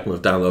Revolut, who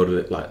have downloaded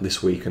it like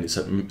this week, and it's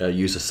a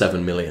user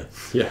 7 million.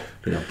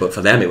 But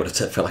for them it would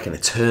have felt like an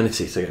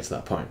eternity to get to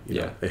that point.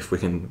 If we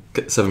can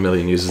get 7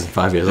 million users in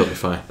 5 years, that'll be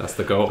fine. That's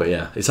the goal. But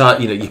it's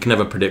hard. You can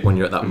never predict when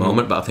you're at that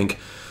moment. But I think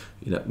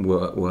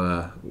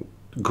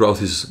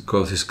growth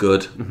is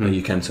good.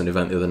 You came to an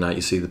event the other night.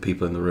 You see the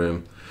people in the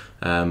room.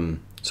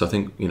 So I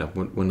think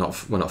we're not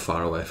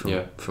far away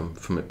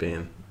from it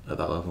being at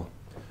that level.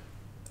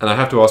 And I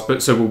have to ask,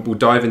 but so we'll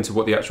dive into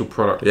what the actual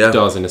product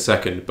does in a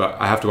second. But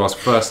I have to ask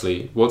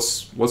firstly,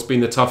 what's been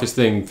the toughest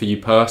thing for you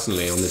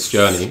personally on this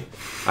journey,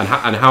 and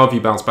how have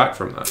you bounced back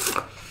from that?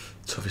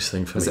 Toughest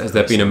thing for me. Has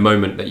there been a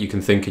moment that you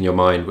can think in your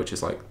mind which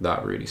is like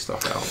that really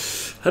stuck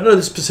out? I don't know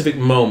the specific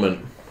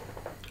moment.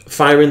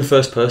 Firing the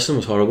first person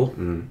was horrible.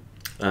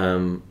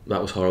 That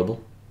was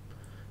horrible.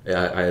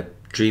 I had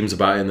dreams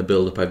about it in the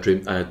build-up.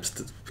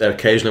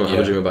 Occasionally I have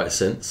a dream about it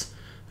since.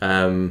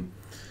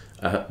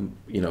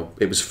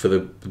 It was for the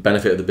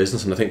benefit of the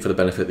business, and I think for the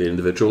benefit of the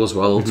individual as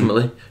well,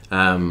 ultimately.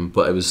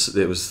 But it was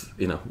that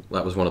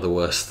was one of the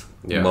worst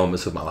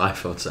moments of my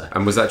life, I would say.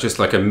 And was that just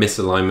like a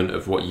misalignment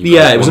of what you?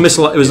 Yeah, it was a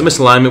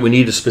misalignment. We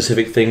needed a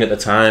specific thing at the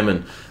time,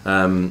 and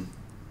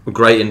a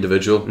great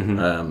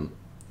individual.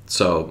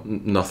 So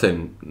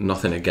nothing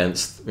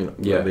against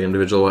the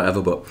individual or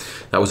whatever, but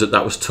that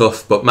was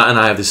tough. But Matt and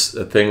I have this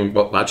thing.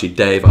 Well, actually,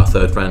 Dave, our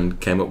third friend,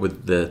 came up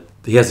with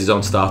he has his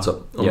own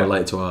startup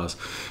unrelated to ours,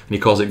 and he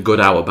calls it Good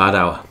Hour, Bad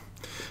Hour,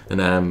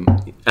 and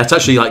it's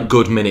actually like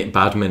good minute,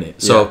 bad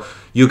minute. So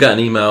you get an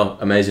email,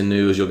 amazing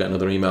news, you'll get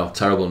another email,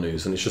 terrible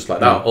news, and it's just like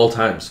that all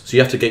times. So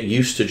you have to get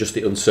used to just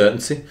the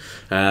uncertainty.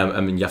 You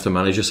have to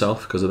manage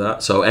yourself because of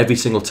that. So every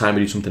single time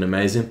we do something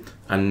amazing,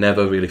 I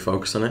never really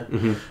focus on it,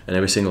 and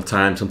every single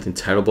time something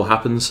terrible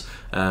happens,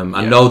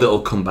 I know that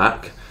it'll come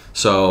back.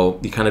 So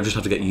you kind of just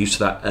have to get used to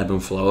that ebb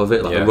and flow of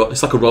it.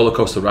 It's like a roller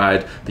coaster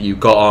ride that you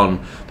got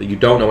on that you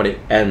don't know when it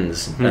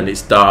ends, and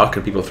it's dark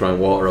and people are throwing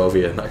water over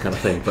you and that kind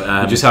of thing.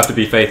 But you just have to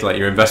be faithful. Like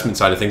your investment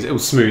side of things, it will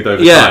smooth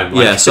over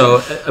time. So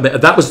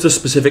that was the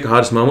specific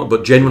hardest moment.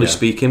 But generally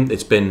speaking,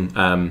 it's been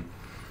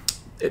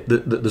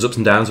there's ups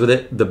and downs with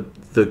it.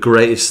 The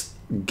greatest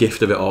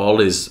gift of it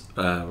all is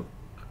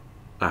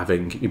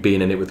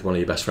being in it with one of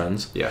your best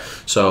friends.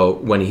 So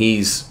when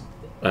he's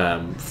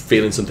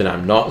feeling something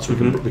I'm not, so we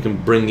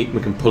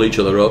can pull each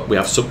other up. We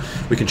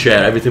can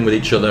share everything with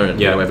each other, and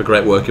we have a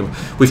great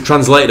we've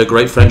translated a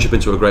great friendship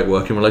into a great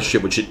working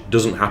relationship, which it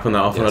doesn't happen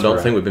that often. I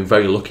don't think we've been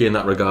very lucky in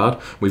that regard.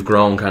 We've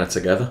grown kind of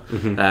together.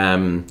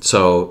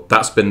 So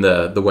that's been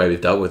the way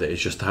we've dealt with it,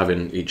 is just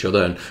having each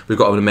other, and we've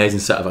got an amazing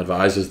set of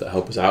advisors that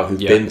help us out who've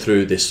been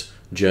through this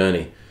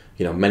journey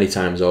many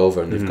times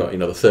over, and they've got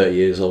they're 30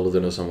 years older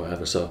than us and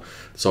whatever, so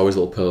it's always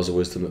little pearls of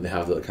wisdom that they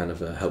have that kind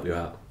of help you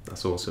out.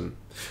 That's awesome.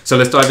 So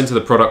let's dive into the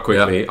product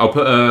quickly. I'll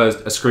put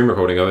a screen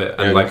recording of it,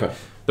 and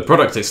the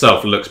product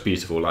itself looks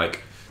beautiful.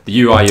 Like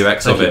the UI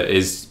UX of it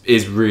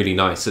is really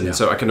nice, and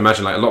so I can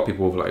imagine like a lot of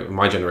people like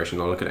my generation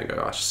will look at it and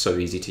go, oh, it's just so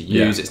easy to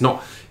use. It's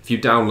not, if you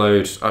I've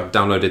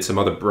downloaded some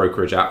other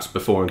brokerage apps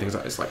before and things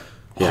like that. It's like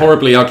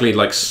horribly ugly,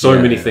 like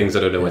many things I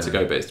don't know where to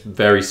go, but it's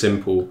very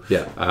simple.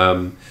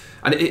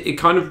 And it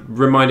kind of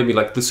reminded me,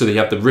 like, so you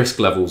have the risk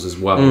levels as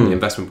well in the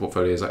investment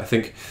portfolios. I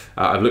think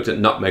I've looked at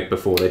Nutmeg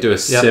before. They do a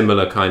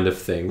similar kind of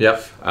thing.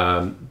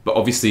 But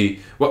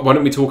obviously, why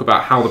don't we talk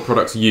about how the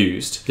product's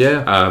used?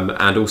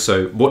 And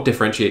also what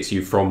differentiates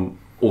you from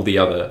all the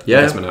other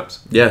investment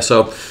apps?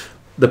 So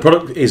The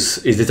product is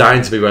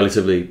designed to be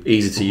relatively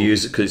easy to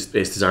use because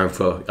it's designed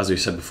for, as we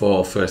said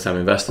before, first-time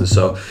investors.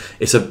 So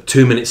it's a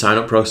 2-minute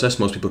sign-up process.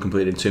 Most people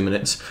complete it in 2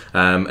 minutes.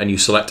 And you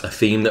select a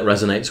theme that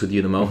resonates with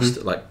you the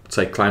most. Like,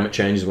 say, climate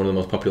change is one of the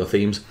most popular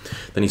themes.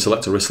 Then you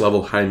select a risk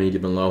level, high,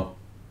 medium, and low.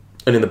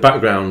 And in the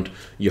background,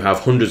 you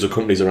have hundreds of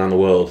companies around the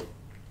world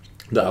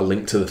that are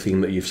linked to the theme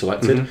that you've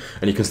selected.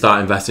 And you can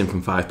start investing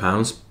from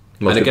 £5.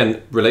 And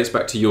again, relates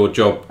back to your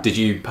job. Did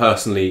you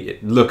personally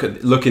look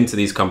into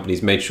these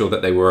companies, made sure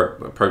that they were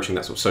approaching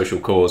that sort of social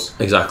cause?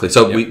 Exactly.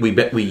 So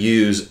we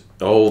use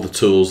all the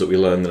tools that we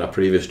learned in our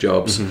previous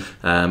jobs,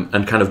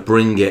 and kind of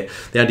bring it.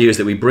 The idea is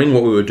that we bring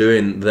what we were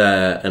doing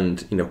there,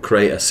 and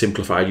create a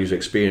simplified user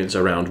experience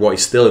around what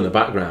is still in the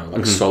background,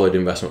 like solid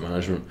investment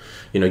management.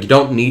 You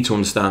don't need to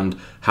understand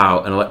how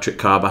an electric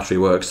car battery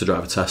works to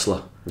drive a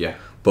Tesla. Yeah.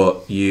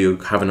 But you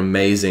have an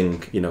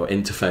amazing,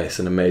 interface,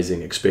 an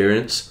amazing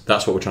experience.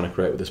 That's what we're trying to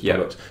create with this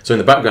product. So in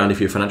the background,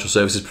 if you're a financial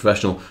services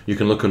professional, you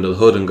can look under the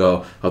hood and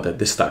go, "Oh,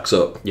 this stacks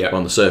up." Yeah.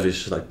 On the surface, it's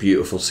just like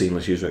beautiful,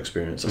 seamless user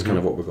experience. That's kind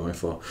of what we're going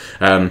for.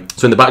 So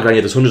in the background,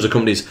 there's hundreds of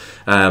companies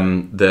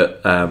that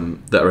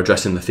are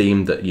addressing the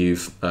theme that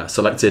you've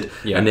selected.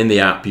 Yeah. And in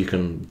the app, you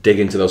can dig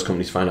into those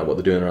companies, find out what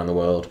they're doing around the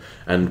world.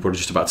 And we're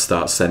just about to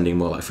start sending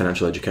more like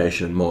financial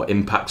education and more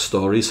impact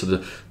stories.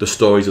 So the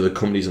stories of the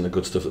companies and the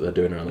good stuff that they're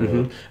doing around the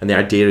world. And the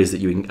idea is that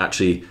you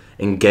actually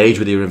engage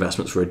with your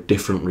investments for a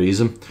different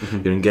reason.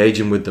 You're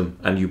engaging with them,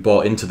 and you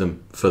bought into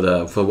them for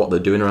what they're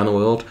doing around the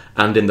world.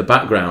 And in the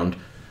background,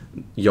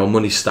 your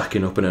money's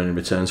stacking up and earning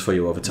returns for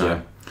you over time.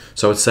 Yeah.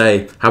 So I'd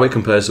say how it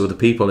compares to other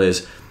people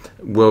is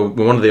we're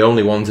one of the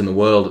only ones in the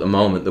world at the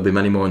moment. There'll be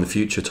many more in the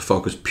future to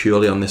focus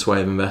purely on this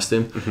way of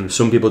investing.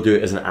 Some people do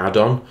it as an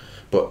add-on.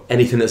 But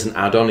anything that's an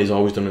add-on is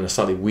always done in a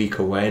slightly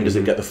weaker way and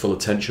doesn't get the full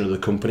attention of the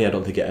company. I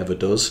don't think it ever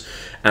does.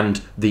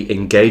 And the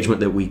engagement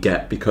that we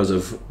get because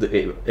of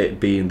it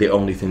being the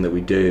only thing that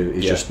we do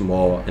is just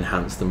more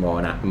enhanced and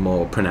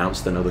more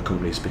pronounced than other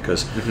companies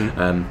because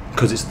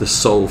it's the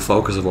sole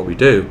focus of what we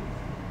do.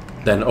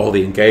 Then all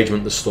the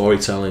engagement, the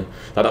storytelling,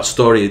 like that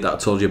story that I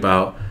told you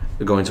about,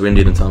 going to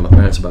India and telling my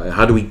parents about it.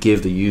 How do we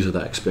give the user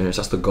that experience?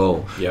 That's the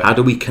goal. Yeah. How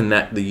do we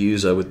connect the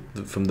user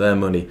from their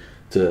money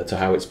to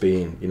how it's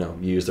being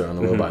used around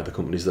the world by the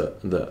companies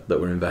that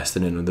we're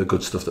investing in and the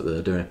good stuff that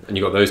they're doing. And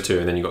you got those two,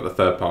 and then you got the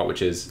third part,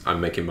 which is I'm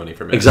making money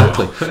from it.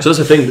 Exactly. So that's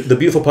the thing. The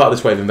beautiful part of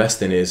this way of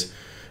investing is,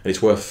 and it's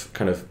worth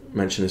kind of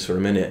mentioning this for a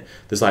minute,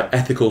 there's like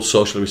ethical,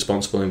 socially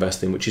responsible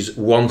investing, which is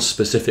one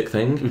specific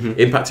thing.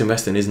 Impact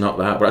investing is not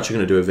that. We're actually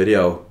going to do a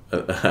video,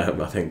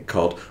 I think,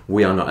 called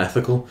 "We Are Not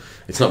Ethical."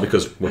 It's not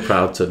because we're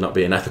proud to not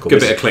be an ethical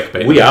business. Good bit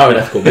of clickbait. We are an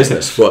ethical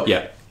business, but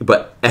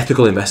But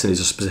ethical investing is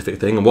a specific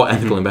thing, and what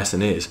ethical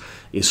investing is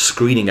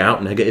screening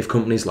out negative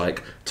companies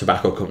like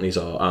tobacco companies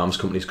or arms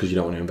companies because you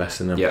don't want to invest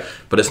in them. Yeah.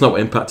 But it's not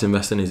what impact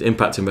investing is.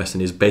 Impact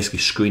investing is basically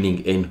screening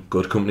in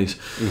good companies.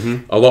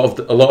 A lot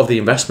of the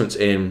investments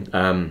in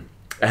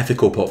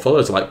ethical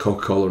portfolios are like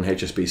Coca-Cola and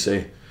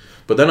HSBC.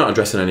 But they're not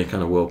addressing any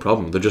kind of world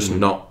problem. They're just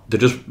not. They're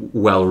just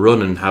well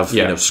run and have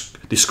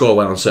they score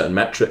well on certain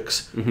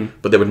metrics.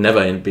 But they would never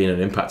be in an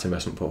impact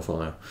investment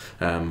portfolio.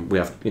 We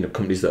have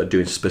companies that are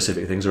doing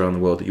specific things around the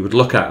world that you would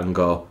look at and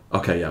go,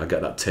 okay, I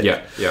get that tick.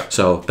 Yeah.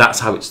 So that's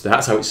how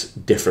it's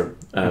different.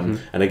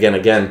 And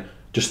again,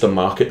 just the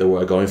market that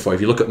we're going for.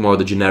 If you look at more of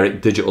the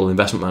generic digital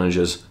investment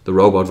managers, the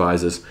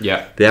robo-advisors,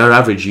 their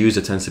average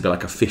user tends to be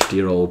like a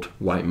 50-year-old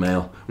white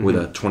male with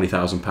a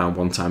 £20,000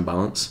 one-time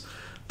balance.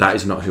 That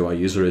is not who our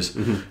user is.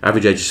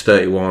 Average age is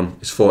 31.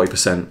 It's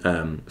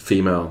 40%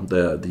 female,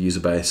 the user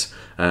base.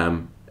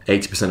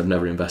 80% have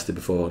never invested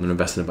before, and they're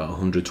investing about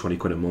 120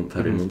 quid a month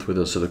every month with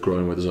us, so they're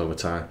growing with us over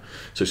time.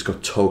 So it's got a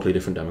totally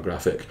different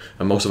demographic.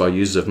 And most of our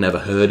users have never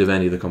heard of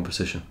any of the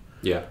competition.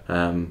 Yeah.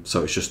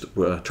 So it's just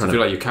we're trying to... I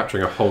feel like you're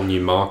capturing a whole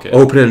new market.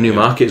 Opening a new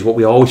market is what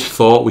we always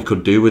thought we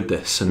could do with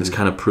this, and it's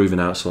kind of proving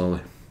out slowly.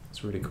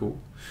 It's really cool.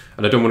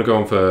 And I don't want to go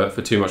on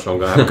for too much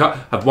longer. I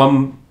have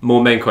one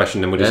more main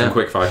question, then we'll do some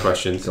quick fire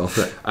questions. Go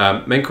for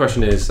it. Main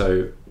question is,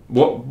 so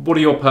what are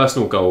your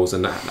personal goals,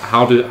 and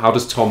how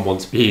does Tom want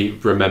to be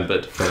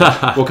remembered?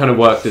 What kind of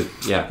work does...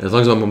 Yeah. As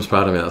long as my mum's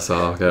proud of me, that's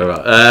all I'll care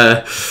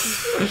about.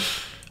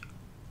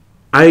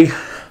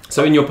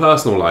 So in your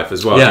personal life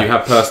as well, do you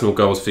have personal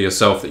goals for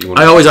yourself that you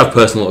want I always have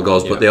personal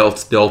goals, but they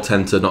all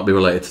tend to not be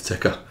related to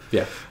Tickr.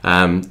 Yeah.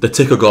 The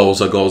Tickr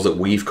goals are goals that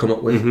we've come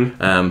up with.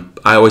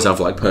 I always have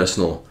like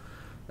personal...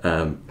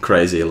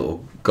 crazy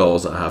little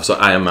goals that I have. So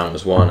Iron Man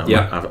was one.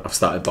 I've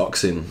started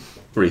boxing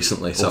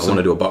recently, so I want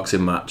to do a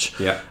boxing match.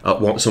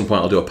 At some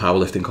point I'll do a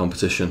powerlifting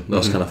competition.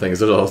 Those kind of things.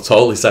 They're all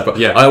totally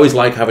separate. I always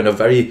like having a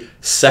very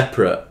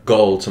separate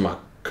goal to my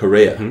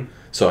career,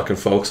 so I can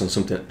focus on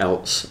something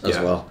else as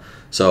well.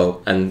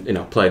 So, and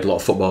played a lot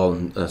of football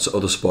and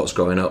other sports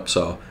growing up,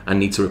 so I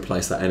need to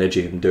replace that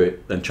energy and do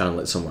it and channel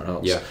it somewhere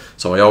else.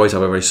 So I always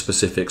have a very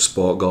specific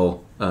sport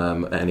goal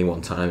at any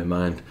one time in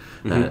mind.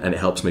 And it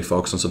helps me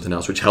focus on something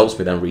else, which helps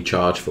me then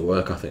recharge for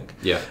work, I think.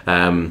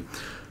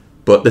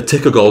 But the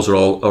Tickr goals are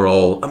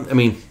all. I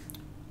mean,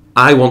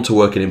 I want to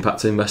work in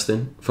impact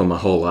investing for my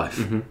whole life.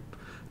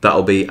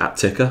 That'll be at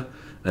Tickr.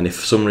 And if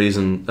for some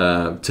reason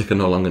Tickr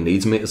no longer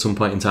needs me at some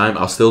point in time,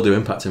 I'll still do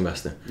impact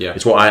investing. Yeah.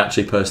 It's what I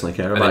actually personally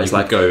care about. And it's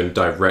like go and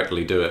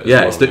directly do it.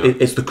 Yeah, it's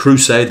the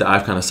crusade that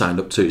I've kind of signed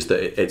up to. It's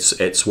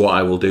that it's what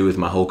I will do with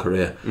my whole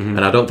career.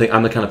 And I don't think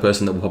I'm the kind of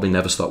person that will probably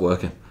never stop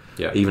working.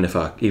 Yeah. Even if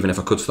I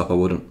could stop, I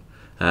wouldn't.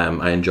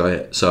 I enjoy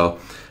it. So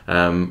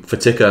for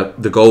Tickr,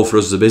 the goal for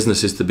us as a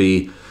business is to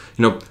be,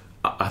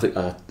 I think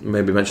I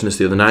maybe mentioned this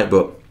the other night,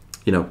 but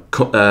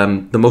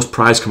the most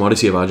prized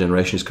commodity of our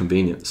generation is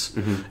convenience.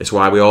 It's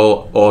why we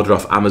all order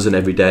off Amazon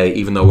every day,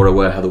 even though we're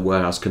aware how the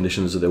warehouse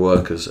conditions of the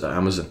workers at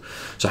Amazon.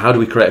 So how do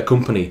we create a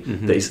company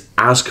that is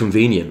as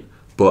convenient,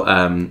 but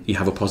you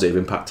have a positive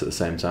impact at the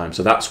same time?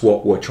 So that's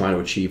what we're trying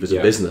to achieve as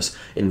a business.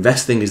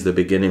 Investing is the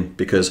beginning,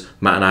 because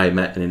Matt and I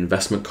met in an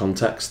investment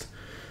context,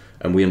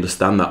 and we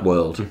understand that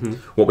world.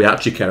 What we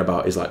actually care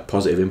about is like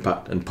positive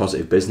impact and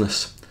positive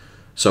business.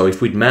 So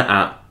if we'd met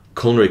at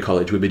culinary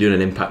college, we'd be doing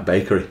an impact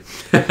bakery.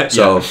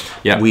 So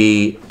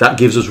that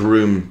gives us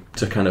room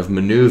to kind of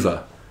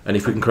maneuver, and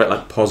if we can create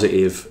like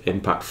positive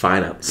impact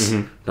finance,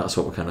 that's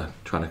what we're kind of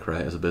trying to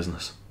create as a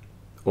business.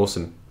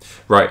 Awesome.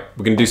 Right,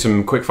 we're going to do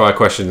some quick fire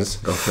questions.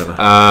 Go for it.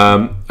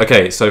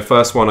 Okay, so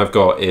first one I've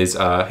got is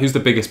who's the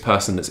biggest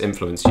person that's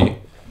influenced you?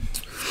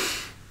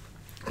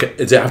 Okay,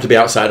 does it have to be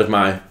outside of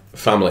my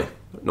family?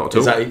 Not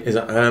at all. Is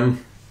that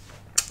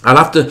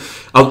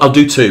I'll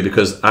do two,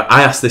 because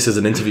I asked this as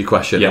an interview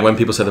question, and when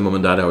people say their mum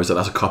and dad, I always say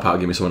that's a cop out,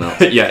 give me someone else.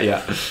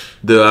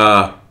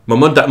 My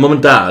mum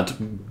and dad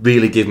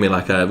really gave me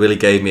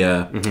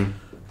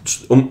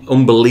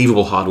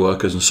unbelievable hard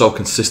workers and so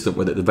consistent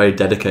with it. They're very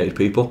dedicated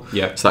people.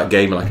 So that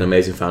gave me like an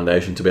amazing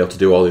foundation to be able to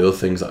do all the other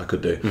things that I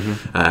could do.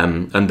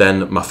 And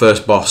then my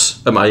first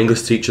boss, my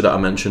English teacher that I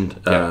mentioned,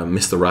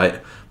 Mr. Wright,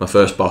 my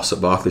first boss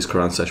at Barclays,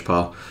 Karan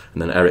Sejpal,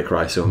 and then Eric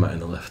Rice, who I met in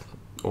the lift.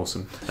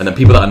 Awesome. And then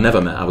people that I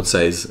never met, I would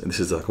say, this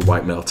is like a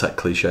white male tech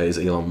cliche, is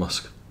Elon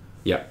Musk.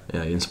 Yeah,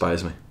 he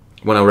inspires me.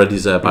 When I read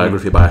his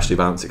biography by Ashley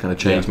Vance, it kind of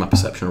changed my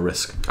perception of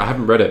risk. I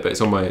haven't read it, but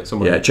it's on my...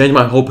 Yeah, it changed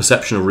my whole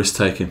perception of risk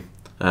taking,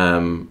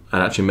 and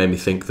actually made me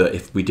think that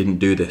if we didn't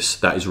do this,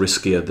 that is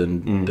riskier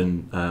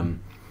than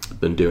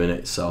doing it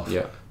itself.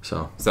 Yeah.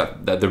 So is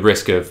that the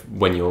risk of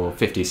when you're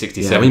 50,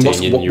 60, 70? I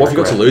mean, what have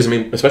you got to lose? I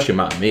mean, especially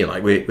Matt and me,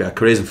 like we had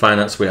careers in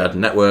finance, we had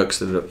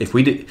networks. If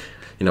we did...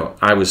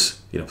 I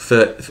was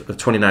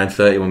 29,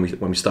 30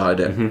 when we started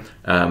it.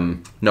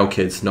 No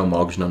kids, no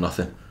mortgage, no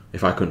nothing.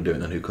 If I couldn't do it,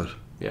 then who could?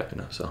 Yeah,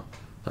 so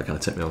that kind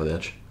of tipped me over the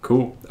edge.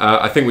 Cool.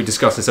 I think we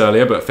discussed this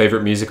earlier, but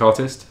favourite music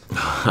artist?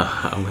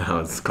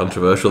 It's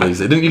controversial these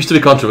days. It didn't used to be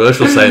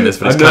controversial saying this,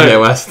 but it's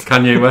Kanye West.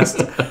 Kanye West.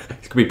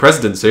 He could be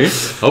president soon.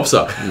 Hope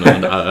so.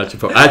 No, I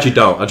actually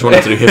don't. I just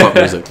wanted to do hip hop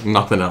music,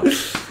 nothing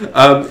else.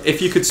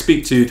 If you could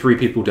speak to 3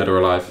 people, dead or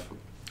alive.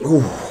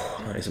 Ooh,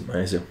 that is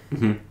amazing.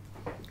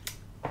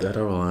 Dead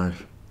or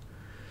alive?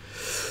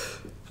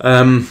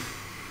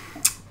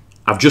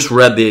 I've just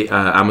read the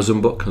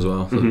Amazon book as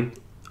well. So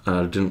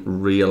I didn't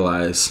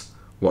realise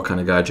what kind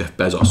of guy Jeff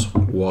Bezos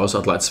was.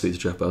 I'd like to speak to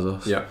Jeff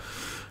Bezos. Yeah.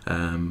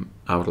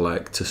 I would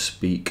like to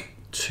speak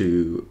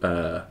to...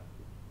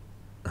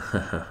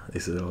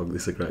 these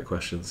are great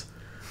questions.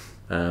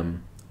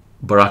 Barack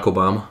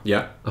Obama.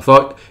 Yeah. I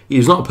thought he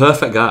was not a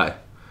perfect guy,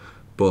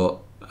 but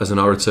as an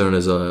orator and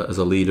as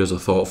a leader, as a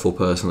thoughtful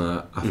person,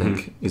 I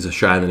think he's a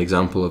shining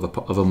example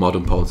of a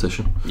modern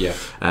politician. Yeah.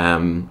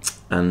 And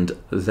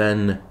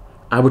then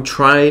I would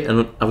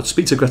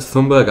speak to Greta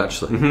Thunberg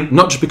actually,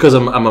 not just because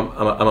I'm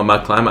a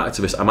mad climate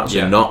activist. I'm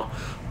actually not,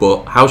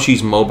 but how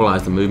she's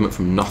mobilised the movement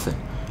from nothing.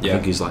 I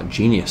think is like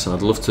genius, and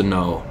I'd love to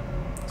know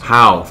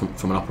how,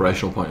 from an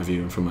operational point of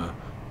view and from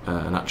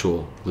an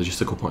actual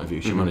logistical point of view,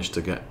 she managed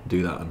to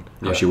do that, and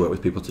how she worked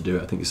with people to do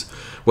it. I think it's,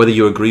 whether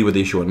you agree with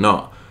the issue or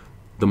not,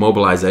 the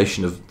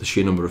mobilisation of the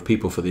sheer number of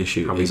people for the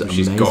issue is amazing.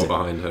 She's got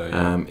behind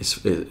her.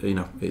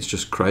 It's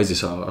just crazy.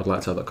 So I'd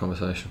like to have that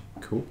conversation.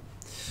 Cool.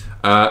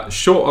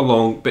 Short or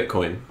long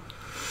Bitcoin?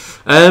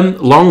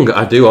 Long.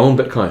 I do own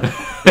Bitcoin.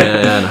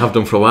 And I have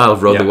done for a while.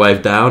 I've rode the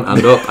wave down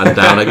and up and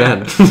down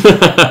again.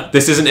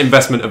 This isn't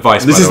investment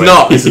advice. This is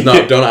not.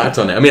 Don't act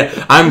on it. I mean,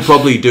 I'm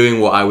probably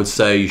doing what I would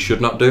say you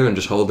should not do, and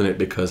just holding it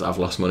because I've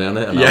lost money on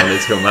it and I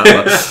wanted to go on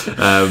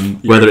that.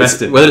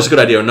 Whether it's a good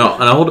idea or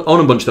not, and I own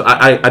a bunch of stuff.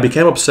 I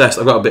became obsessed.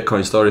 I've got a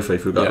Bitcoin story for you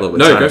if we've got a little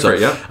bit of time. Go for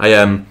it. Yeah. I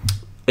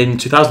in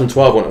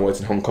 2012 when I worked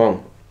in Hong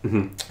Kong,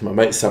 my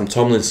mate Sam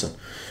Tomlinson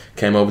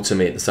came over to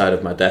me at the side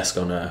of my desk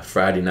on a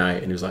Friday night,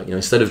 and he was like,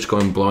 instead of just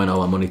going blowing all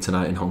our money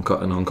tonight in Hong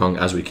Kong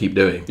as we keep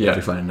doing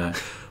every Friday night,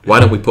 why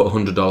don't we put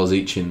 $100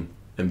 each in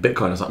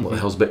Bitcoin? I was like, what the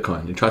hell's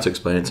Bitcoin? He tried to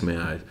explain it to me.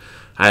 I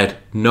had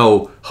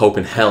no hope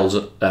in hell's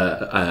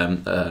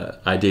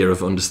idea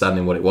of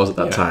understanding what it was at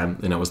that time.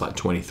 I was like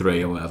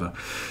 23 or whatever.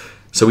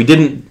 So we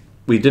didn't.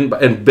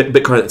 And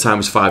Bitcoin at the time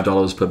was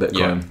 $5 per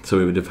Bitcoin, so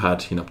we would have had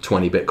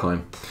 20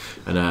 Bitcoin,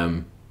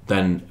 and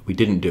then we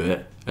didn't do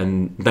it.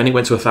 And then it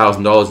went to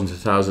 $1,000 in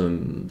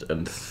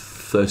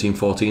 2013,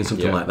 14,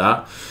 something like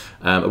that.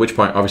 At which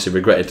point, obviously,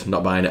 regretted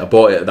not buying it. I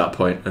bought it at that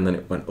point, and then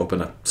it went up,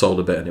 and I sold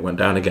a bit, and it went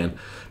down again.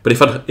 But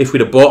if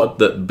we'd have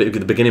bought at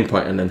the beginning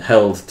point and then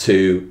held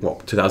to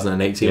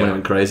 2018 when it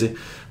went crazy,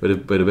 we'd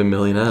have been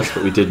millionaires.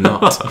 But we did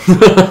not.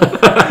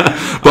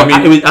 But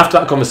I mean, after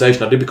that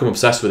conversation, I did become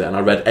obsessed with it, and I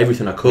read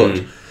everything I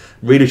could.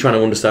 Really trying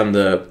to understand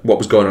what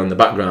was going on in the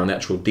background, the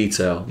actual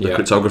detail, the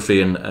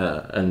cryptography,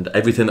 and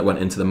everything that went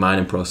into the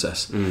mining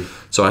process.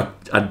 So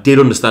I did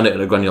understand it at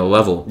a granular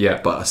level,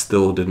 but I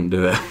still didn't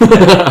do it.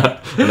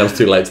 And I was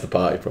too late to the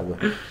party,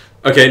 probably.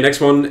 Okay,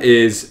 next one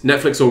is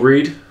Netflix or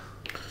read?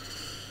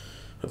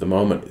 At the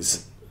moment,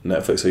 it's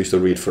Netflix. I used to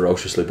read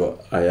ferociously,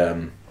 but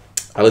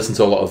I listen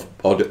to a lot of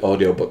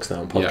audio books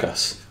now and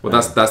podcasts. Well,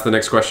 that's the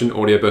next question: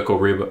 audiobook or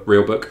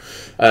real book?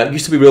 It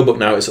used to be real book.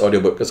 Now it's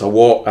audiobook because I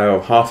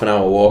have half an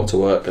hour walk to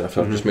work, and I've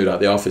just moved out of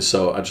the office,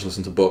 so I just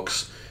listen to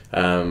books.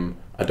 I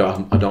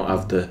don't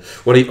have the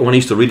when I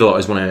used to read a lot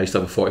is when I used to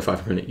have a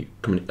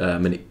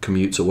 45-minute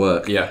commute to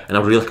work. And I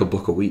would read like a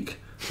book a week.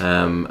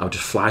 I would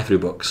just fly through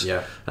books.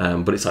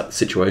 But it's like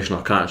situational.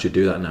 I can't actually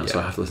do that now, so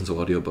I have to listen to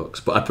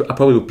audiobooks. But I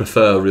probably would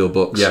prefer real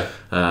books.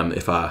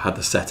 If I had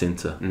the setting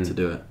to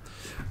do it.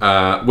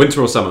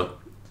 Winter or summer?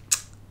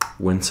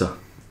 Winter.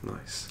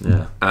 Nice.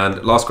 Yeah.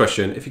 And last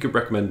question, if you could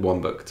recommend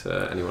one book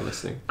to anyone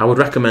listening? I would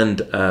recommend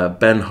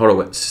Ben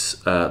Horowitz's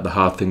The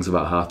Hard Things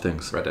About Hard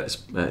Things. Read it.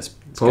 It's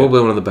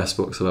probably one of the best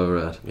books I've ever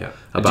read. Yeah.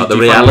 About the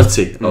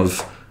reality of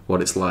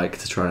what it's like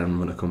to try and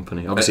run a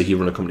company. Obviously, he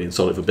ran a company and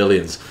sold it for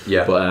billions.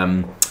 Yeah.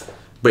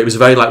 But it was a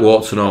very like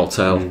warts and all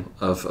tale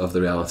of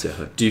the reality, I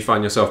think. Do you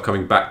find yourself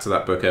coming back to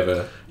that book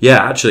ever?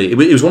 Yeah, actually, it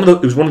was one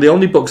of the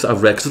only books that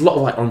I've read, because there's a lot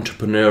of like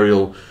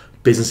entrepreneurial,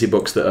 businessy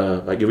books that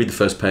are like you read the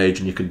first page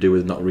and you could do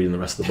with not reading the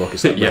rest of the book.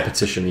 It's like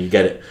repetition and you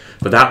get it.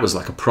 But that was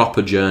like a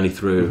proper journey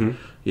through,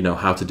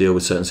 how to deal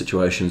with certain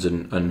situations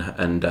and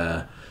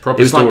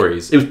proper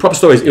stories. It was proper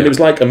stories, and it was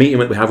like a meeting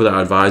we have with our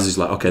advisors.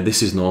 Like, okay,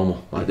 this is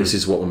normal. Like, this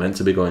is what we're meant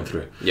to be going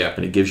through. Yeah,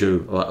 and it gives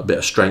you a bit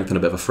of strength and a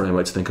bit of a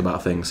framework to think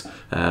about things.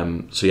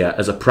 So yeah,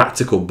 as a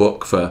practical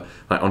book for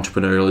like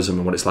entrepreneurialism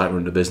and what it's like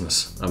running a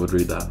business, I would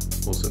read that.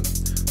 Awesome,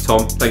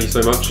 Tom. Thank you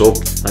so much. Cool.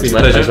 Thanks,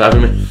 mate. Thanks for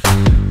having me.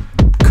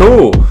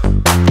 Cool.